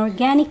Hebrew as an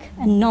organic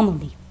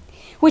anomaly,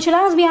 which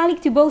allows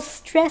Bialik to both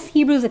stress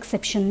Hebrew's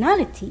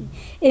exceptionality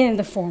in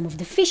the form of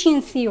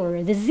deficiency or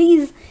a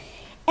disease,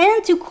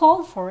 and to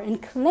call for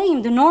and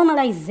claim the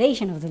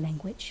normalization of the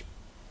language.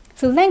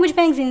 So language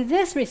banks in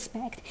this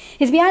respect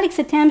is Bialik's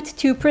attempt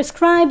to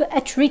prescribe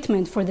a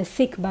treatment for the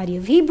sick body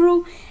of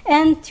Hebrew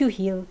and to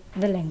heal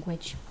the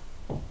language.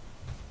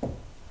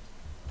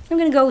 I'm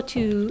going to go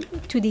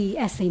to the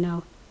essay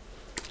now.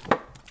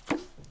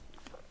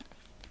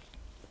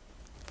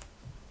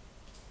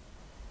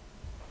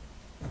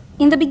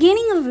 In the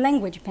beginning of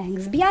language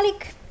pangs,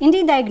 Bialik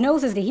indeed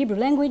diagnoses the Hebrew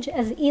language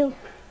as ill.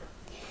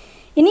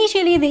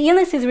 Initially, the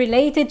illness is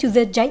related to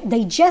the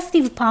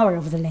digestive power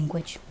of the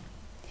language.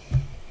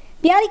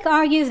 Bialik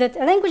argues that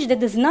a language that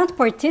does not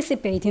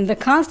participate in the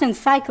constant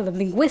cycle of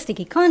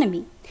linguistic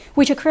economy,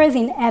 which occurs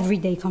in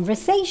everyday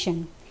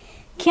conversation,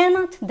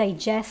 cannot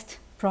digest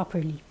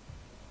properly.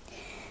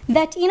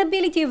 That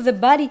inability of the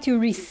body to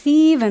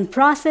receive and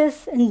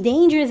process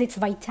endangers its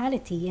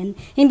vitality and,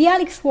 in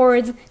Bialik's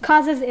words,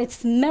 causes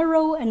its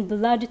marrow and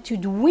blood to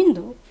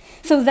dwindle,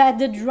 so that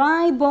the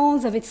dry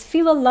bones of its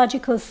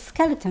philological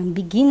skeleton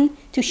begin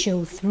to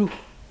show through.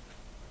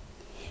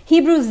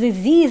 Hebrew's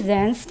disease,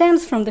 then,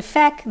 stems from the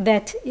fact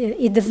that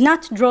it does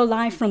not draw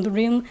life from the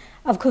realm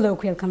of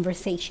colloquial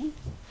conversation.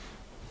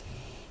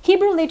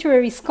 Hebrew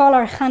literary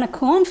scholar Hannah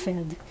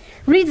Kronfeld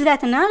reads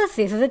that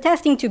analysis as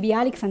attesting to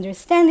Bialik's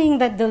understanding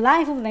that the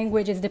life of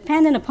language is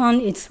dependent upon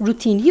its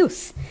routine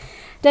use,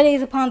 that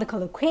is, upon the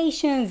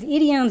collocations,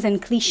 idioms,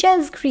 and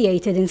cliches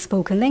created in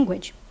spoken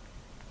language.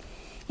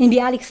 In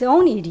Bialik's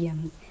own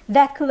idiom,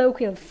 that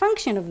colloquial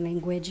function of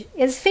language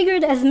is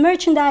figured as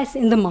merchandise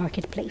in the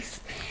marketplace,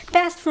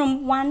 passed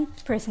from one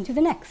person to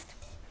the next.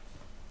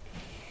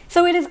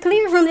 So it is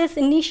clear from this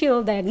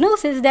initial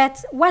diagnosis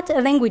that what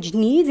a language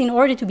needs in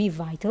order to be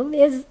vital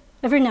is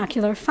a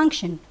vernacular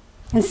function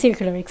and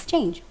circular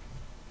exchange.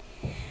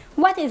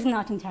 What is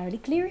not entirely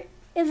clear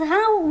is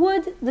how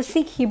would the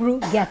sick Hebrew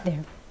get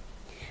there?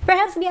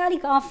 Perhaps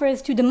Bialik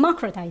offers to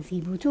democratize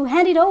Hebrew, to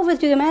hand it over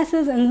to the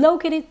masses and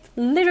locate it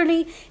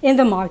literally in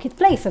the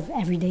marketplace of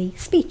everyday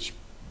speech.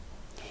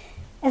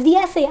 As the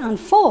essay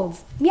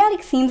unfolds,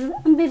 Bialik seems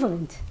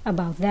ambivalent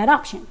about that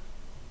option.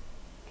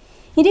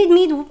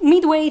 Indeed,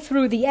 midway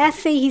through the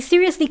essay, he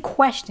seriously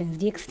questions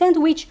the extent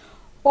to which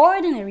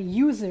ordinary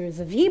users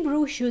of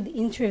Hebrew should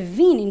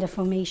intervene in the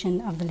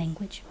formation of the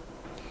language.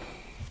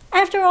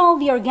 After all,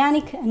 the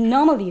organic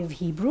anomaly of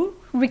Hebrew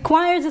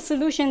requires a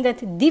solution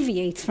that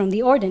deviates from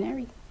the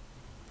ordinary.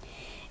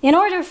 In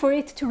order for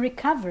it to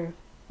recover,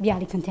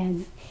 Bialik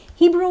contends,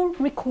 Hebrew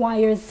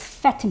requires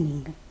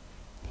fattening.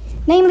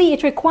 Namely,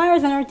 it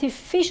requires an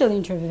artificial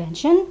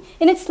intervention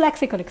in its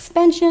lexical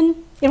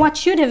expansion, in what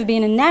should have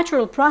been a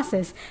natural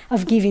process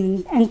of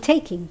giving and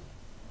taking.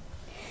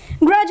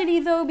 Gradually,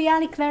 though,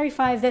 Bialik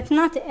clarifies that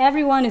not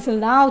everyone is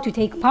allowed to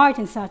take part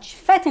in such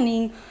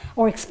fattening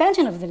or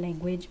expansion of the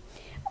language.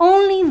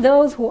 Only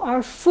those who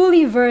are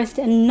fully versed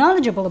and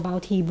knowledgeable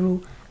about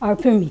Hebrew are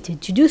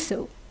permitted to do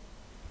so.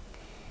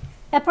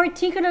 A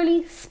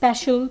particularly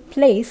special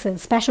place, a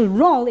special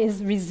role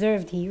is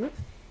reserved here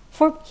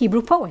for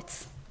Hebrew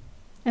poets.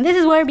 And this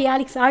is where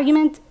Bialik's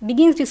argument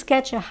begins to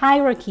sketch a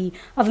hierarchy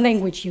of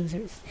language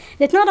users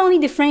that not only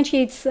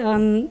differentiates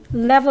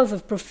levels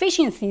of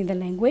proficiency in the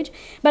language,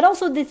 but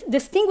also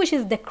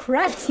distinguishes the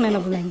craftsmen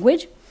of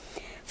language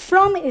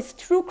from its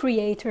true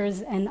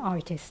creators and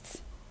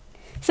artists.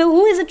 So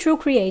who is a true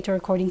creator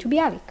according to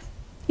Bialik?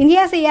 In the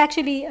essay, he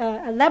actually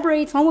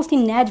elaborates almost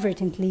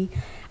inadvertently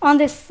on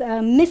this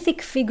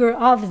mythic figure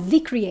of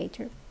the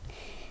creator.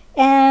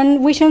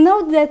 And we shall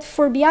note that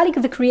for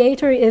Bialik, the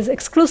creator is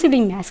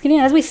exclusively masculine.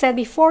 As we said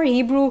before,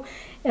 Hebrew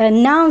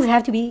nouns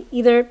have to be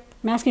either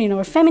masculine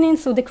or feminine,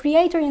 so the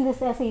creator in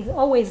this essay is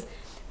always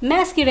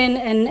masculine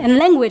and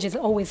language is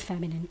always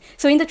feminine.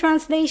 So in the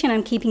translation,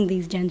 I'm keeping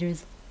these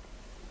genders.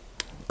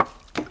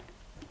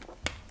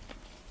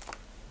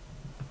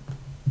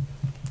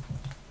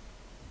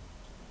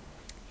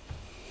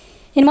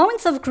 In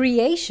moments of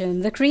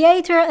creation, the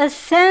creator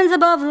ascends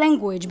above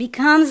language,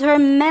 becomes her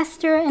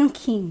master and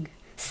king,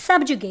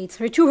 subjugates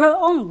her to her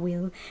own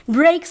will,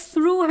 breaks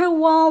through her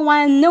wall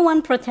while no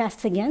one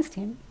protests against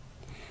him.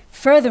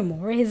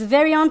 Furthermore, his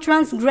very own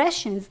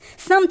transgressions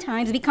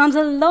sometimes becomes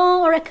a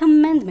law or a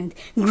commandment.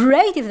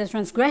 Great is the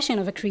transgression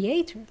of a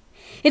creator.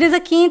 It is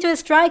akin to a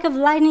strike of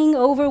lightning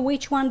over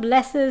which one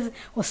blesses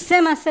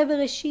Oseh Maaseh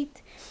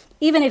Bereshit,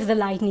 even if the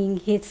lightning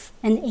hits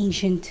an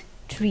ancient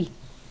tree.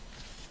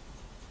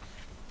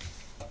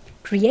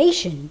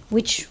 Creation,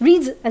 which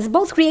reads as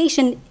both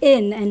creation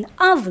in and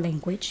of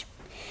language,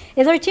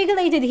 is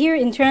articulated here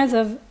in terms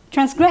of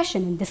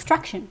transgression and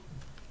destruction.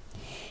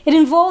 It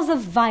involves a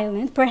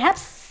violent,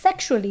 perhaps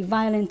sexually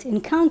violent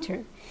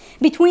encounter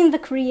between the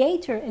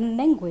creator and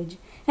language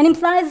and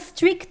implies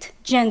strict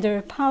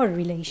gender power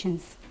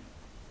relations.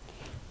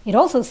 It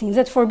also seems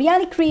that for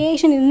Bialik,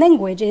 creation in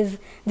language is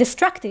a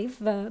destructive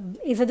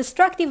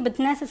but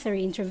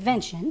necessary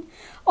intervention,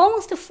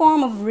 almost a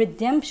form of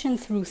redemption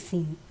through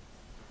sin.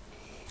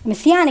 a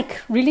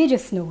messianic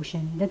religious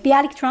notion that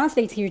Bialik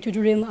translates here to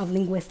the realm of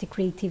linguistic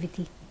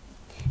creativity.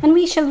 And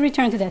we shall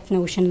return to that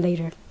notion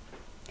later.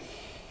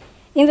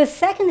 In the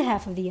second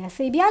half of the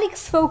essay,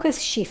 Bialik's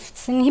focus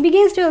shifts, and he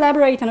begins to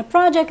elaborate on a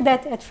project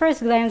that at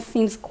first glance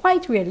seems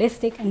quite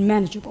realistic and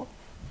manageable.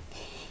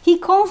 He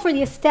called for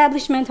the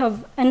establishment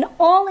of an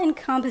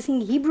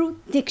all-encompassing Hebrew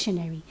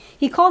dictionary.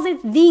 He calls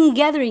it the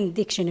Ingathering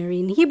Dictionary.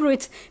 In Hebrew,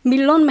 it's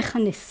Milon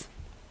Mechanis.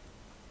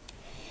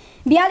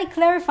 Bialik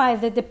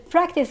clarifies that the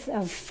practice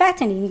of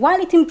fattening,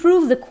 while it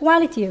improves the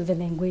quality of the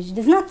language,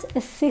 does not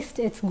assist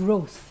its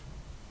growth.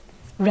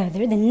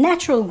 Rather, the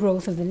natural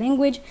growth of the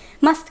language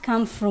must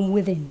come from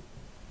within.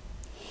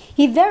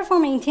 He therefore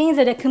maintains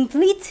that a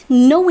complete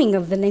knowing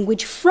of the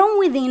language from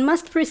within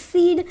must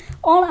precede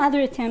all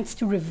other attempts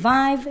to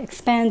revive,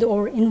 expand,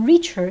 or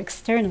enrich her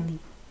externally.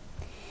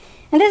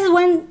 And this is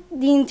when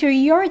the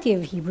interiority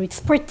of Hebrew, its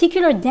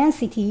particular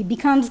density,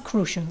 becomes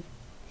crucial.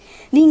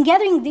 The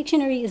Ingathering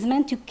Dictionary is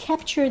meant to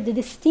capture the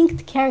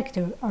distinct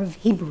character of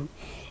Hebrew,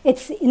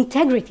 its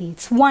integrity,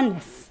 its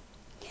oneness,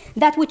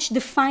 that which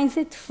defines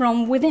it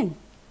from within.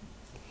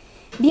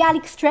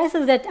 Bialik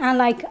stresses that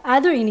unlike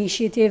other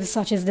initiatives,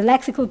 such as the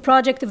lexical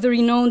project of the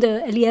renowned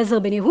Eliezer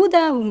ben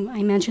Yehuda, whom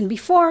I mentioned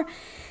before,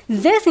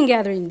 this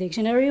Ingathering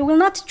Dictionary will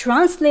not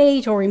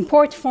translate or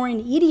import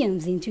foreign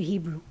idioms into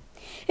Hebrew.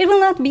 It will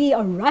not be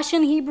a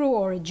Russian Hebrew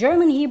or a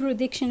German Hebrew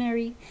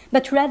dictionary,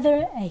 but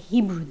rather a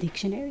Hebrew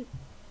dictionary.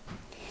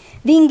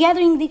 The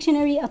Ingathering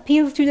Dictionary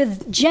appeals to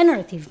the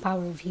generative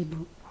power of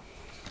Hebrew.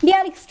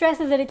 Bialik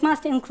stresses that it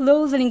must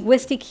enclose the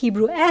linguistic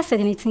Hebrew asset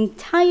in its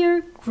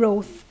entire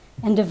growth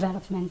and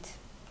development.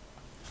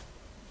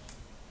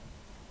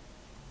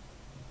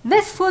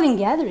 This full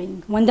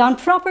ingathering, when done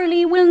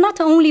properly, will not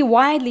only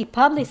widely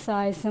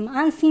publicize some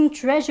unseen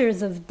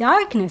treasures of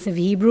darkness of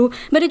Hebrew,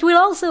 but it will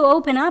also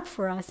open up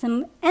for us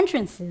some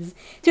entrances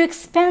to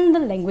expand the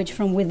language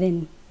from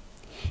within.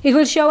 It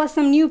will show us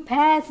some new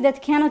paths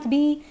that cannot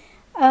be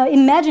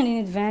imagined in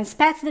advance,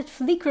 paths that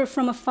flicker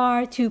from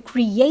afar to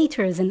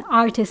creators and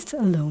artists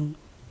alone.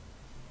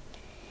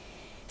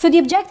 So the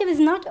objective is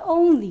not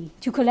only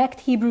to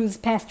collect Hebrew's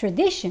past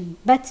tradition,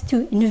 but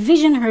to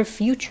envision her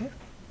future.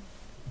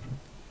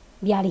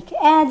 Bialik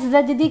adds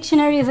that the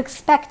dictionary is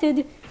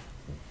expected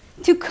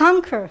to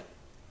conquer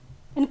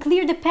and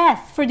clear the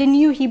path for the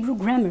new Hebrew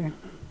grammar.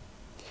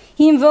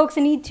 He invokes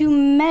a need to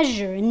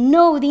measure and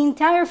know the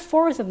entire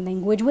force of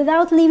language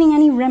without leaving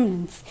any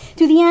remnants,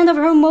 to the end of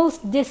her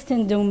most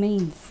distant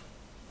domains.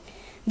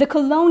 The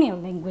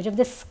colonial language of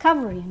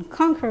discovery and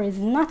conquer is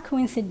not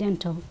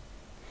coincidental.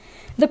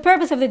 The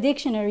purpose of the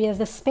dictionary, as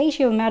the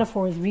spatial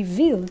metaphors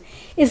revealed,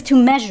 is to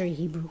measure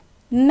Hebrew,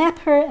 map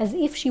her as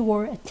if she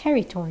were a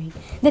territory,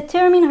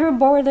 determine her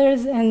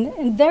borders,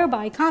 and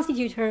thereby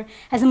constitute her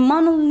as a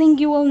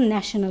monolingual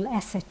national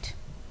asset.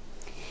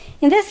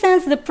 In this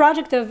sense, the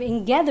project of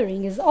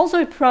ingathering is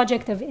also a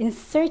project of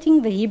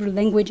inserting the Hebrew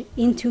language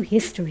into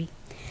history,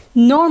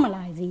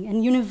 normalizing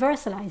and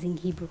universalizing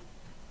Hebrew.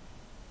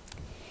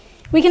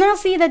 We can now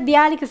see that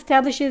Bialik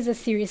establishes a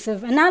series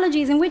of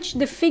analogies in which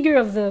the figure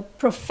of the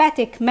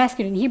prophetic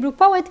masculine Hebrew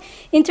poet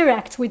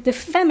interacts with the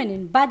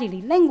feminine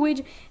bodily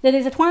language that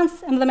is at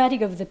once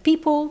emblematic of the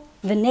people,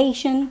 the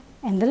nation,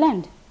 and the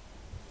land.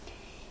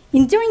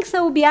 In doing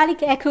so,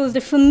 Bialik echoes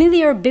the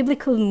familiar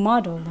biblical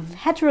model of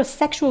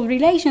heterosexual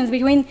relations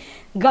between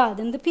God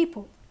and the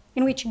people,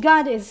 in which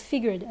God is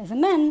figured as a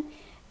man,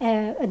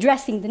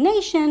 addressing the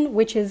nation,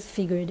 which is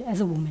figured as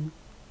a woman.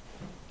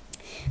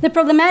 The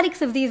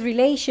problematics of these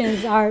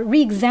relations are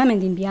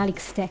re-examined in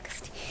Bialik's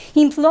text.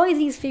 He employs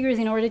these figures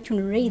in order to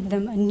narrate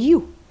them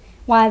anew,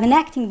 while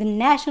enacting the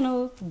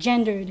national,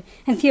 gendered,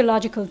 and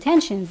theological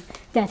tensions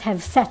that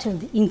have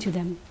settled into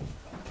them.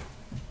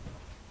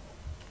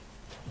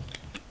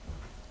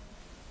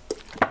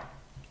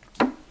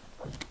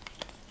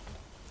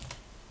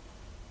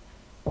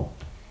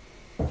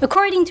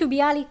 According to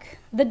Bialik,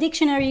 the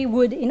dictionary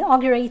would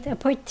inaugurate a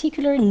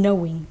particular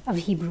knowing of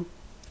Hebrew.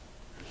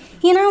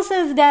 He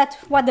announces that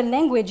what the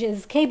language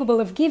is capable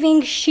of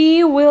giving,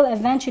 she will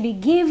eventually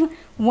give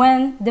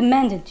when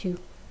demanded to.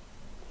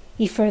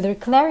 He further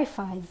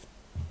clarifies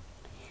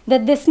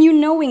that this new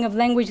knowing of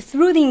language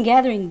through the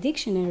Ingathering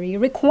Dictionary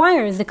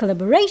requires the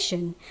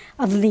collaboration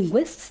of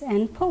linguists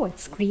and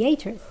poets,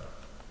 creators.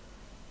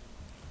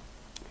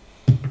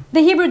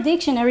 The Hebrew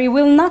dictionary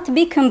will not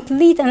be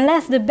complete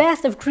unless the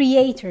best of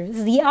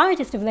creators, the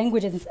artists of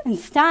languages and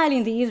style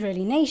in the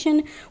Israeli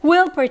nation,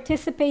 will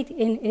participate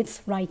in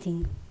its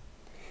writing.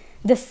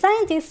 The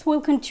scientists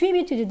will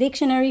contribute to the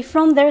dictionary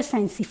from their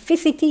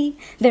scientificity,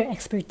 their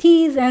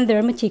expertise, and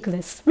their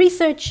meticulous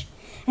research,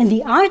 and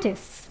the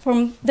artists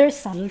from their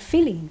subtle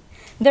feeling,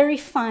 their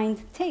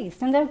refined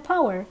taste, and their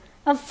power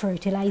of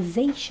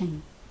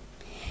fertilization.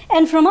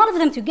 And from all of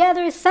them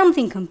together,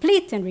 something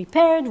complete and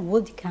repaired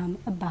would come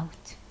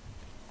about.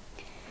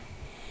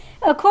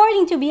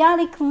 According to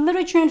Bialik,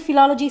 literature and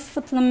philology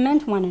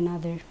supplement one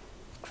another.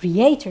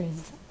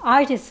 Creators,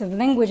 artists of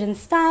language and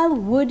style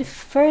would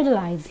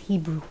fertilize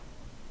Hebrew.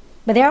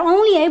 But they are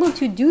only able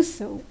to do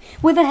so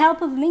with the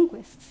help of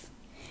linguists.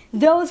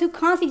 those who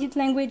constitute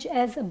language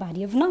as a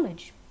body of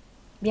knowledge.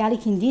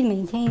 Bialik indeed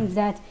maintains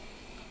that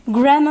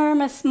grammar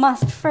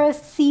must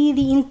first see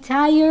the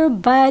entire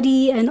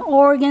body and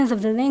organs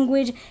of the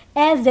language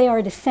as they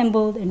are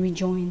dissembled and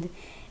rejoined,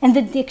 and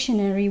the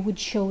dictionary would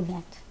show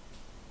that.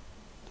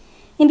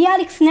 In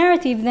Bialik's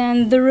narrative,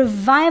 then, the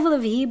revival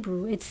of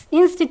Hebrew, its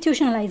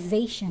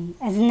institutionalization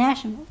as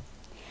national,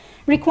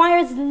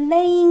 requires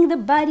laying the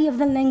body of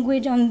the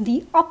language on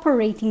the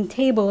operating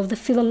table of the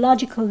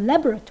philological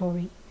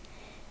laboratory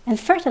and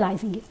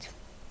fertilizing it.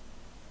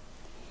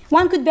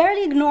 One could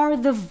barely ignore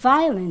the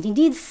violent,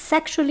 indeed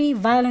sexually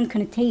violent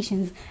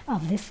connotations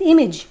of this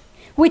image,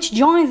 which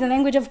joins the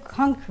language of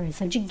conquest,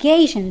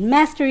 subjugation, and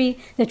mastery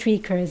that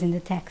recurs in the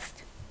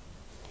text.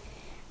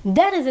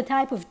 That is a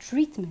type of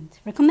treatment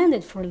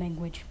recommended for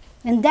language,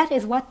 and that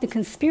is what the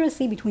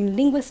conspiracy between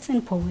linguists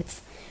and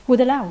poets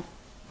would allow.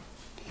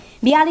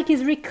 Bialik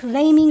is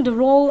reclaiming the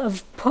role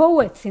of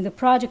poets in the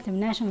project of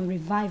national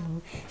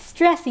revival,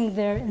 stressing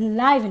their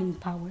enlivening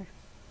power.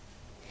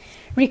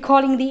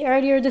 Recalling the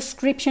earlier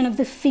description of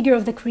the figure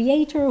of the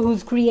creator,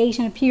 whose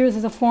creation appears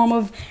as a form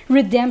of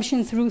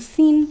redemption through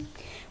sin,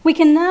 we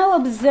can now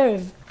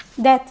observe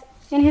that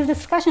in his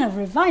discussion of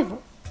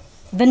revival,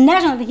 the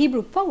national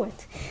Hebrew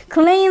poet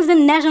claims the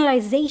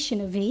nationalization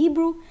of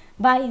Hebrew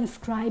by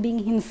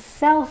inscribing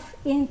himself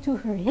into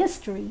her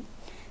history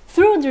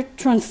through the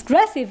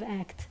transgressive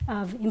act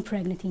of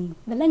impregnating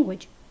the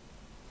language.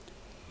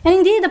 And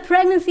indeed, the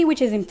pregnancy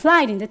which is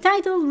implied in the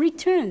title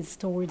returns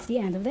towards the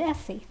end of the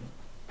essay.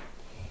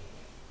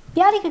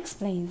 Bialik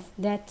explains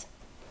that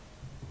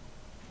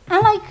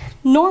unlike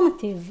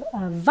normative,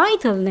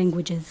 vital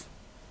languages,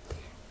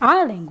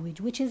 our language,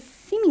 which is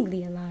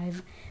seemingly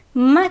alive,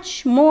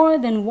 much more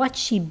than what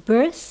she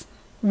births,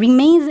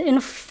 remains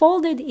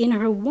enfolded in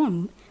her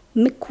womb,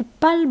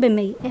 מקופל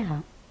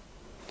במאיה,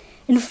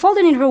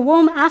 enfolded in her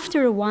womb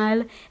after a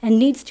while and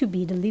needs to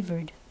be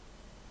delivered.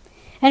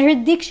 And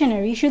her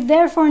dictionary should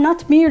therefore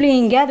not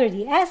merely gather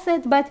the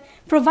asset, but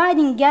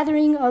provide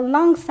gathering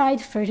alongside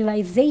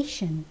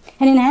fertilization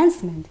and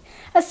enhancement,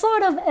 a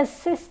sort of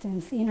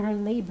assistance in her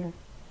labor.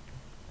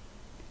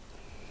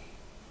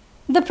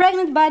 The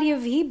pregnant body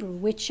of Hebrew,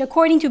 which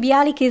according to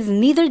Bialik is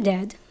neither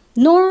dead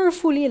nor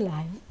fully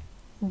alive,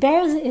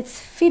 bears its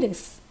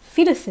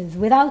fetuses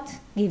without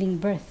giving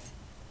birth.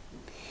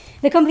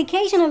 The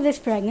complication of this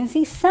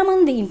pregnancy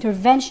summoned the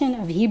intervention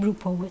of Hebrew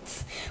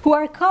poets, who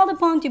are called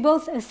upon to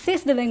both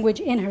assist the language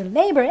in her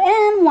labor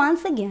and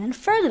once again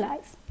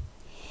fertilize.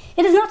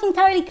 It is not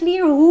entirely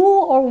clear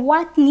who or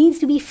what needs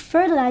to be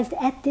fertilized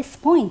at this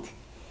point.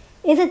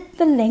 Is it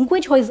the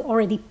language who is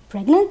already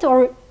pregnant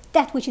or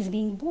that which is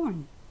being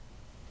born?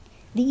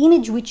 The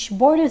image which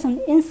borders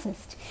on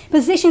incest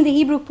positioned the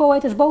Hebrew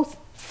poet as both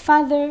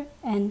father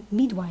and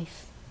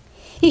midwife.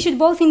 He should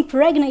both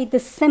impregnate the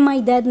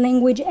semi-dead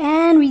language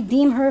and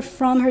redeem her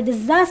from her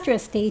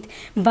disastrous state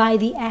by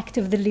the act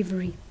of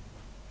delivery.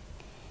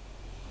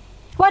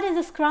 What is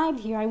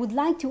described here, I would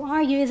like to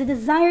argue, is a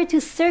desire to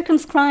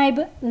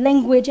circumscribe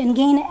language and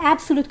gain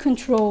absolute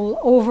control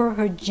over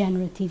her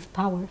generative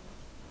power.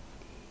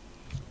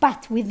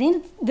 But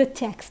within the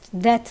text,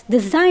 that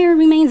desire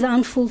remains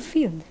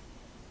unfulfilled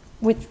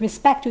with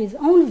respect to his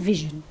own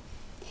vision.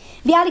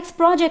 Bialik's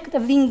project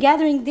of the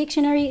ingathering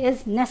dictionary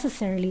is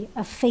necessarily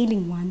a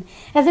failing one,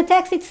 as the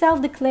text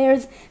itself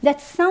declares that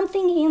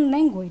something in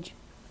language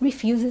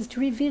refuses to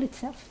reveal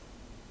itself.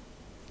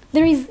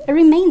 There is a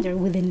remainder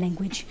within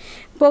language,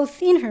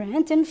 both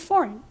inherent and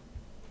foreign.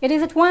 It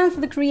is at once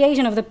the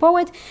creation of the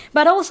poet,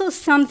 but also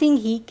something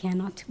he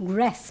cannot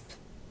grasp.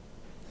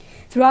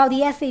 Throughout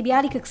the essay,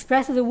 Bialik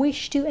expresses a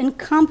wish to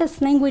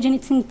encompass language in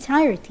its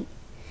entirety,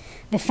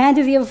 the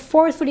fantasy of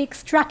forcefully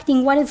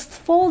extracting what is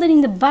folded in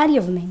the body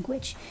of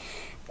language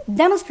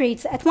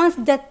demonstrates at once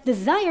that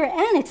desire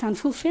and its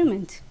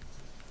unfulfillment.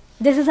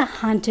 This is a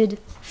haunted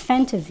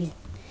fantasy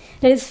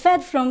that is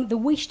fed from the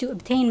wish to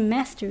obtain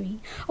mastery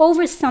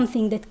over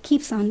something that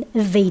keeps on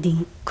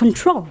evading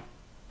control.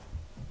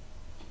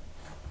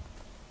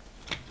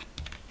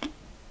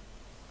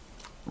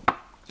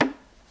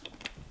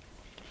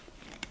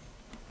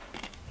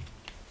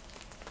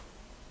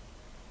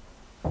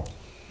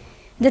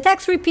 The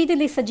text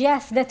repeatedly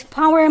suggests that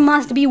power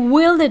must be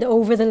wielded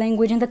over the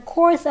language in the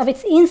course of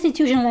its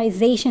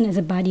institutionalization as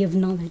a body of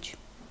knowledge.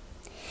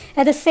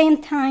 At the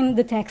same time,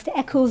 the text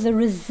echoes a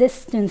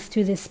resistance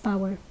to this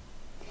power.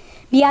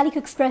 Bialik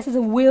expresses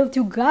a will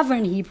to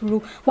govern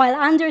Hebrew while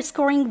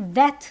underscoring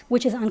that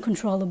which is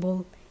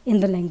uncontrollable in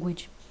the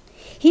language.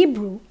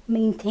 Hebrew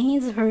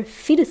maintains her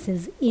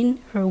fetuses in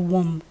her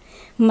womb.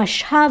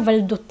 משהה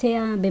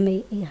ולדותיה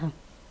במאיה.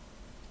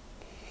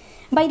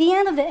 By the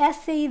end of the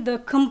essay, the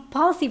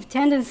compulsive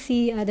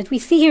tendency that we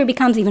see here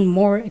becomes even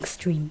more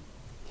extreme.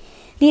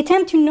 The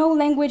attempt to know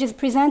language is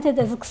presented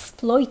as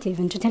exploitive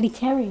and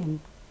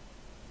totalitarian.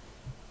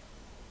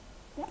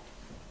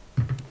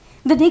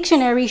 The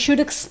dictionary should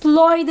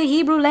exploit the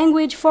Hebrew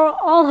language for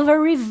all of her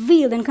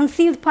revealed and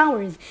concealed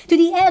powers, to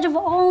the edge of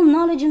all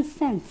knowledge and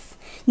sense.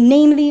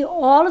 Namely,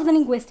 all of the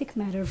linguistic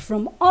matter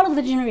from all of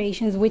the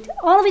generations with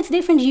all of its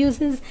different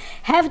uses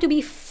have to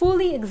be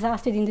fully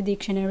exhausted in the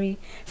dictionary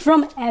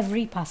from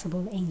every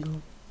possible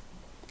angle.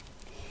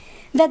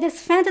 That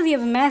this fantasy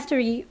of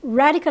mastery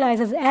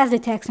radicalizes as the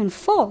text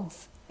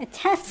unfolds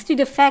attests to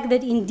the fact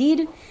that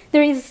indeed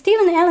there is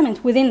still an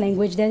element within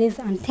language that is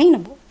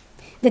untainable,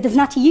 that does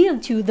not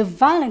yield to the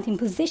violent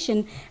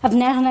imposition of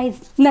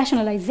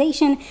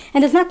nationalization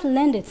and does not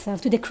lend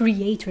itself to the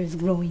creator's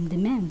growing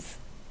demands.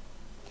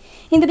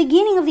 In the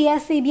beginning of the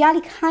essay,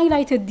 Bialik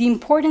highlighted the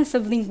importance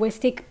of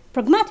linguistic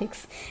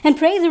pragmatics and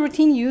praised the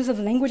routine use of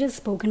languages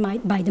spoken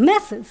by the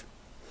masses.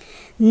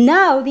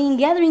 Now, the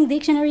ingathering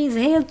dictionary is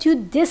hailed to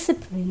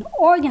discipline,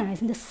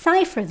 organize, and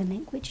decipher the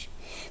language,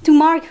 to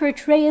mark her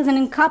trails and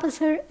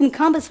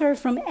encompass her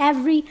from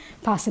every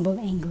possible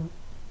angle.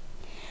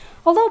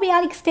 Although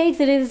Bialik states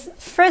that it is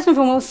first and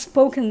foremost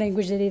spoken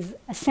language that is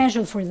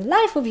essential for the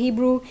life of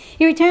Hebrew,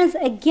 he returns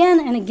again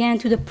and again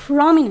to the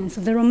prominence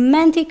of the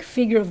romantic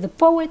figure of the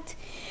poet,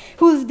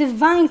 whose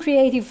divine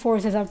creative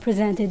forces are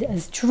presented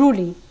as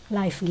truly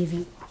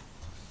life-giving.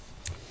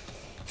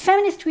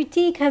 Feminist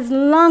critique has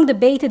long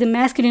debated the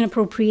masculine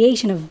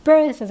appropriation of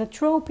birth as a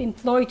trope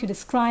employed to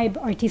describe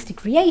artistic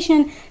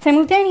creation,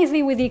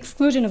 simultaneously with the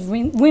exclusion of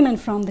women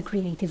from the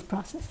creative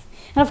process.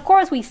 And of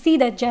course, we see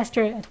that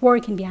gesture at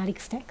work in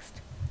Bialik's text.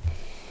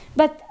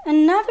 But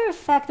another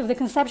effect of the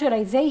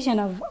conceptualization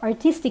of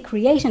artistic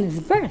creation as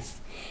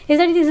birth is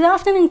that it is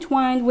often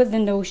entwined with the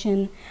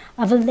notion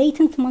of a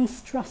latent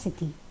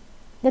monstrosity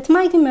that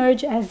might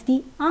emerge as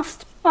the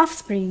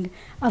offspring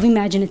of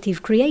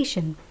imaginative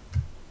creation.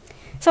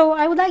 So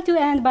I would like to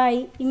end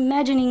by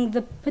imagining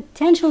the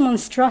potential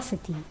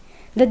monstrosity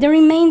that the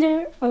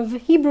remainder of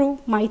Hebrew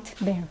might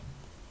bear.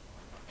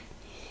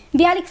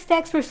 Bialik's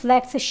text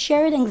reflects a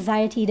shared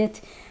anxiety that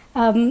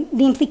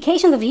the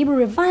implications of Hebrew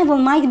revival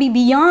might be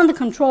beyond the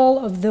control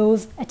of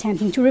those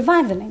attempting to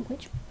revive the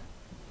language.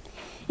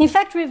 In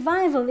fact,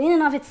 revival in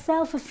and of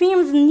itself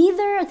affirms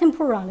neither a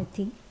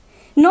temporality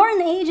nor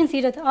an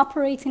agency that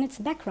operates in its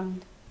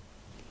background.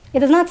 It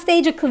does not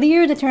stage a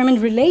clear,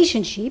 determined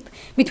relationship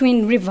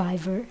between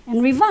reviver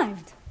and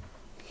revived.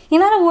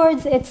 In other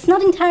words, it's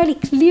not entirely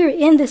clear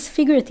in this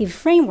figurative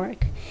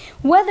framework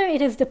whether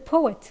it is the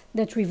poet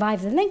that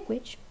revives the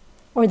language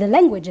or the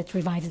language that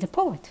revives the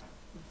poet.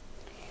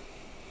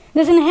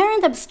 This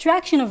inherent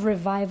abstraction of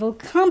revival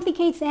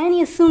complicates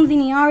any assumed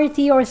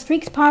linearity or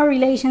strict power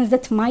relations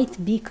that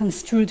might be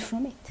construed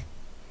from it.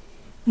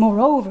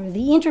 Moreover,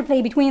 the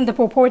interplay between the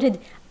purported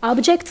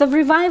objects of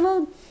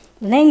revival,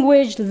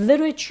 language,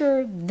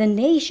 literature, the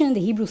nation, the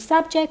Hebrew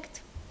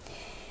subject,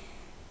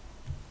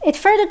 it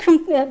further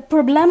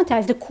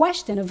problematized the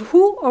question of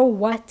who or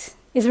what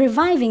is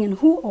reviving and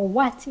who or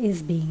what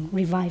is being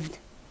revived.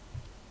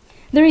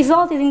 The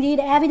result is indeed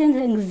evident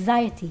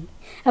anxiety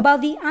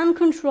about the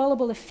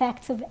uncontrollable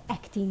effects of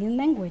acting in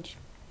language.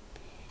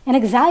 An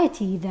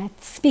anxiety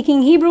that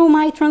speaking Hebrew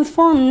might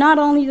transform not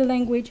only the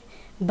language,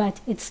 but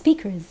its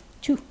speakers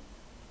too.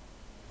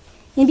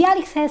 In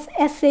Bialik's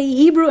essay,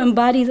 Hebrew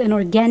embodies an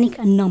organic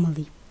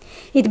anomaly.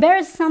 It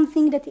bears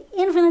something that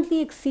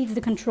infinitely exceeds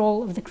the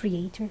control of the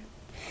creator,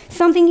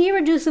 something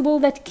irreducible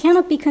that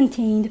cannot be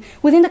contained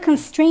within the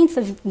constraints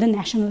of the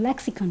national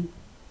lexicon.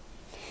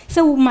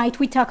 So might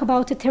we talk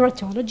about a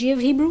teratology of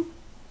Hebrew?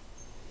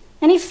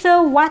 And if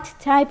so, what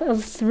type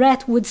of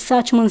threat would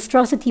such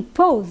monstrosity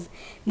pose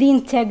the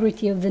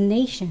integrity of the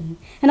nation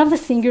and of the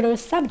singular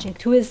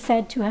subject who is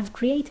said to have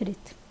created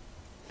it?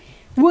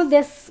 Would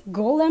this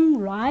golem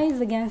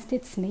rise against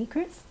its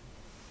makers?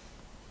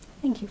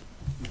 Thank you.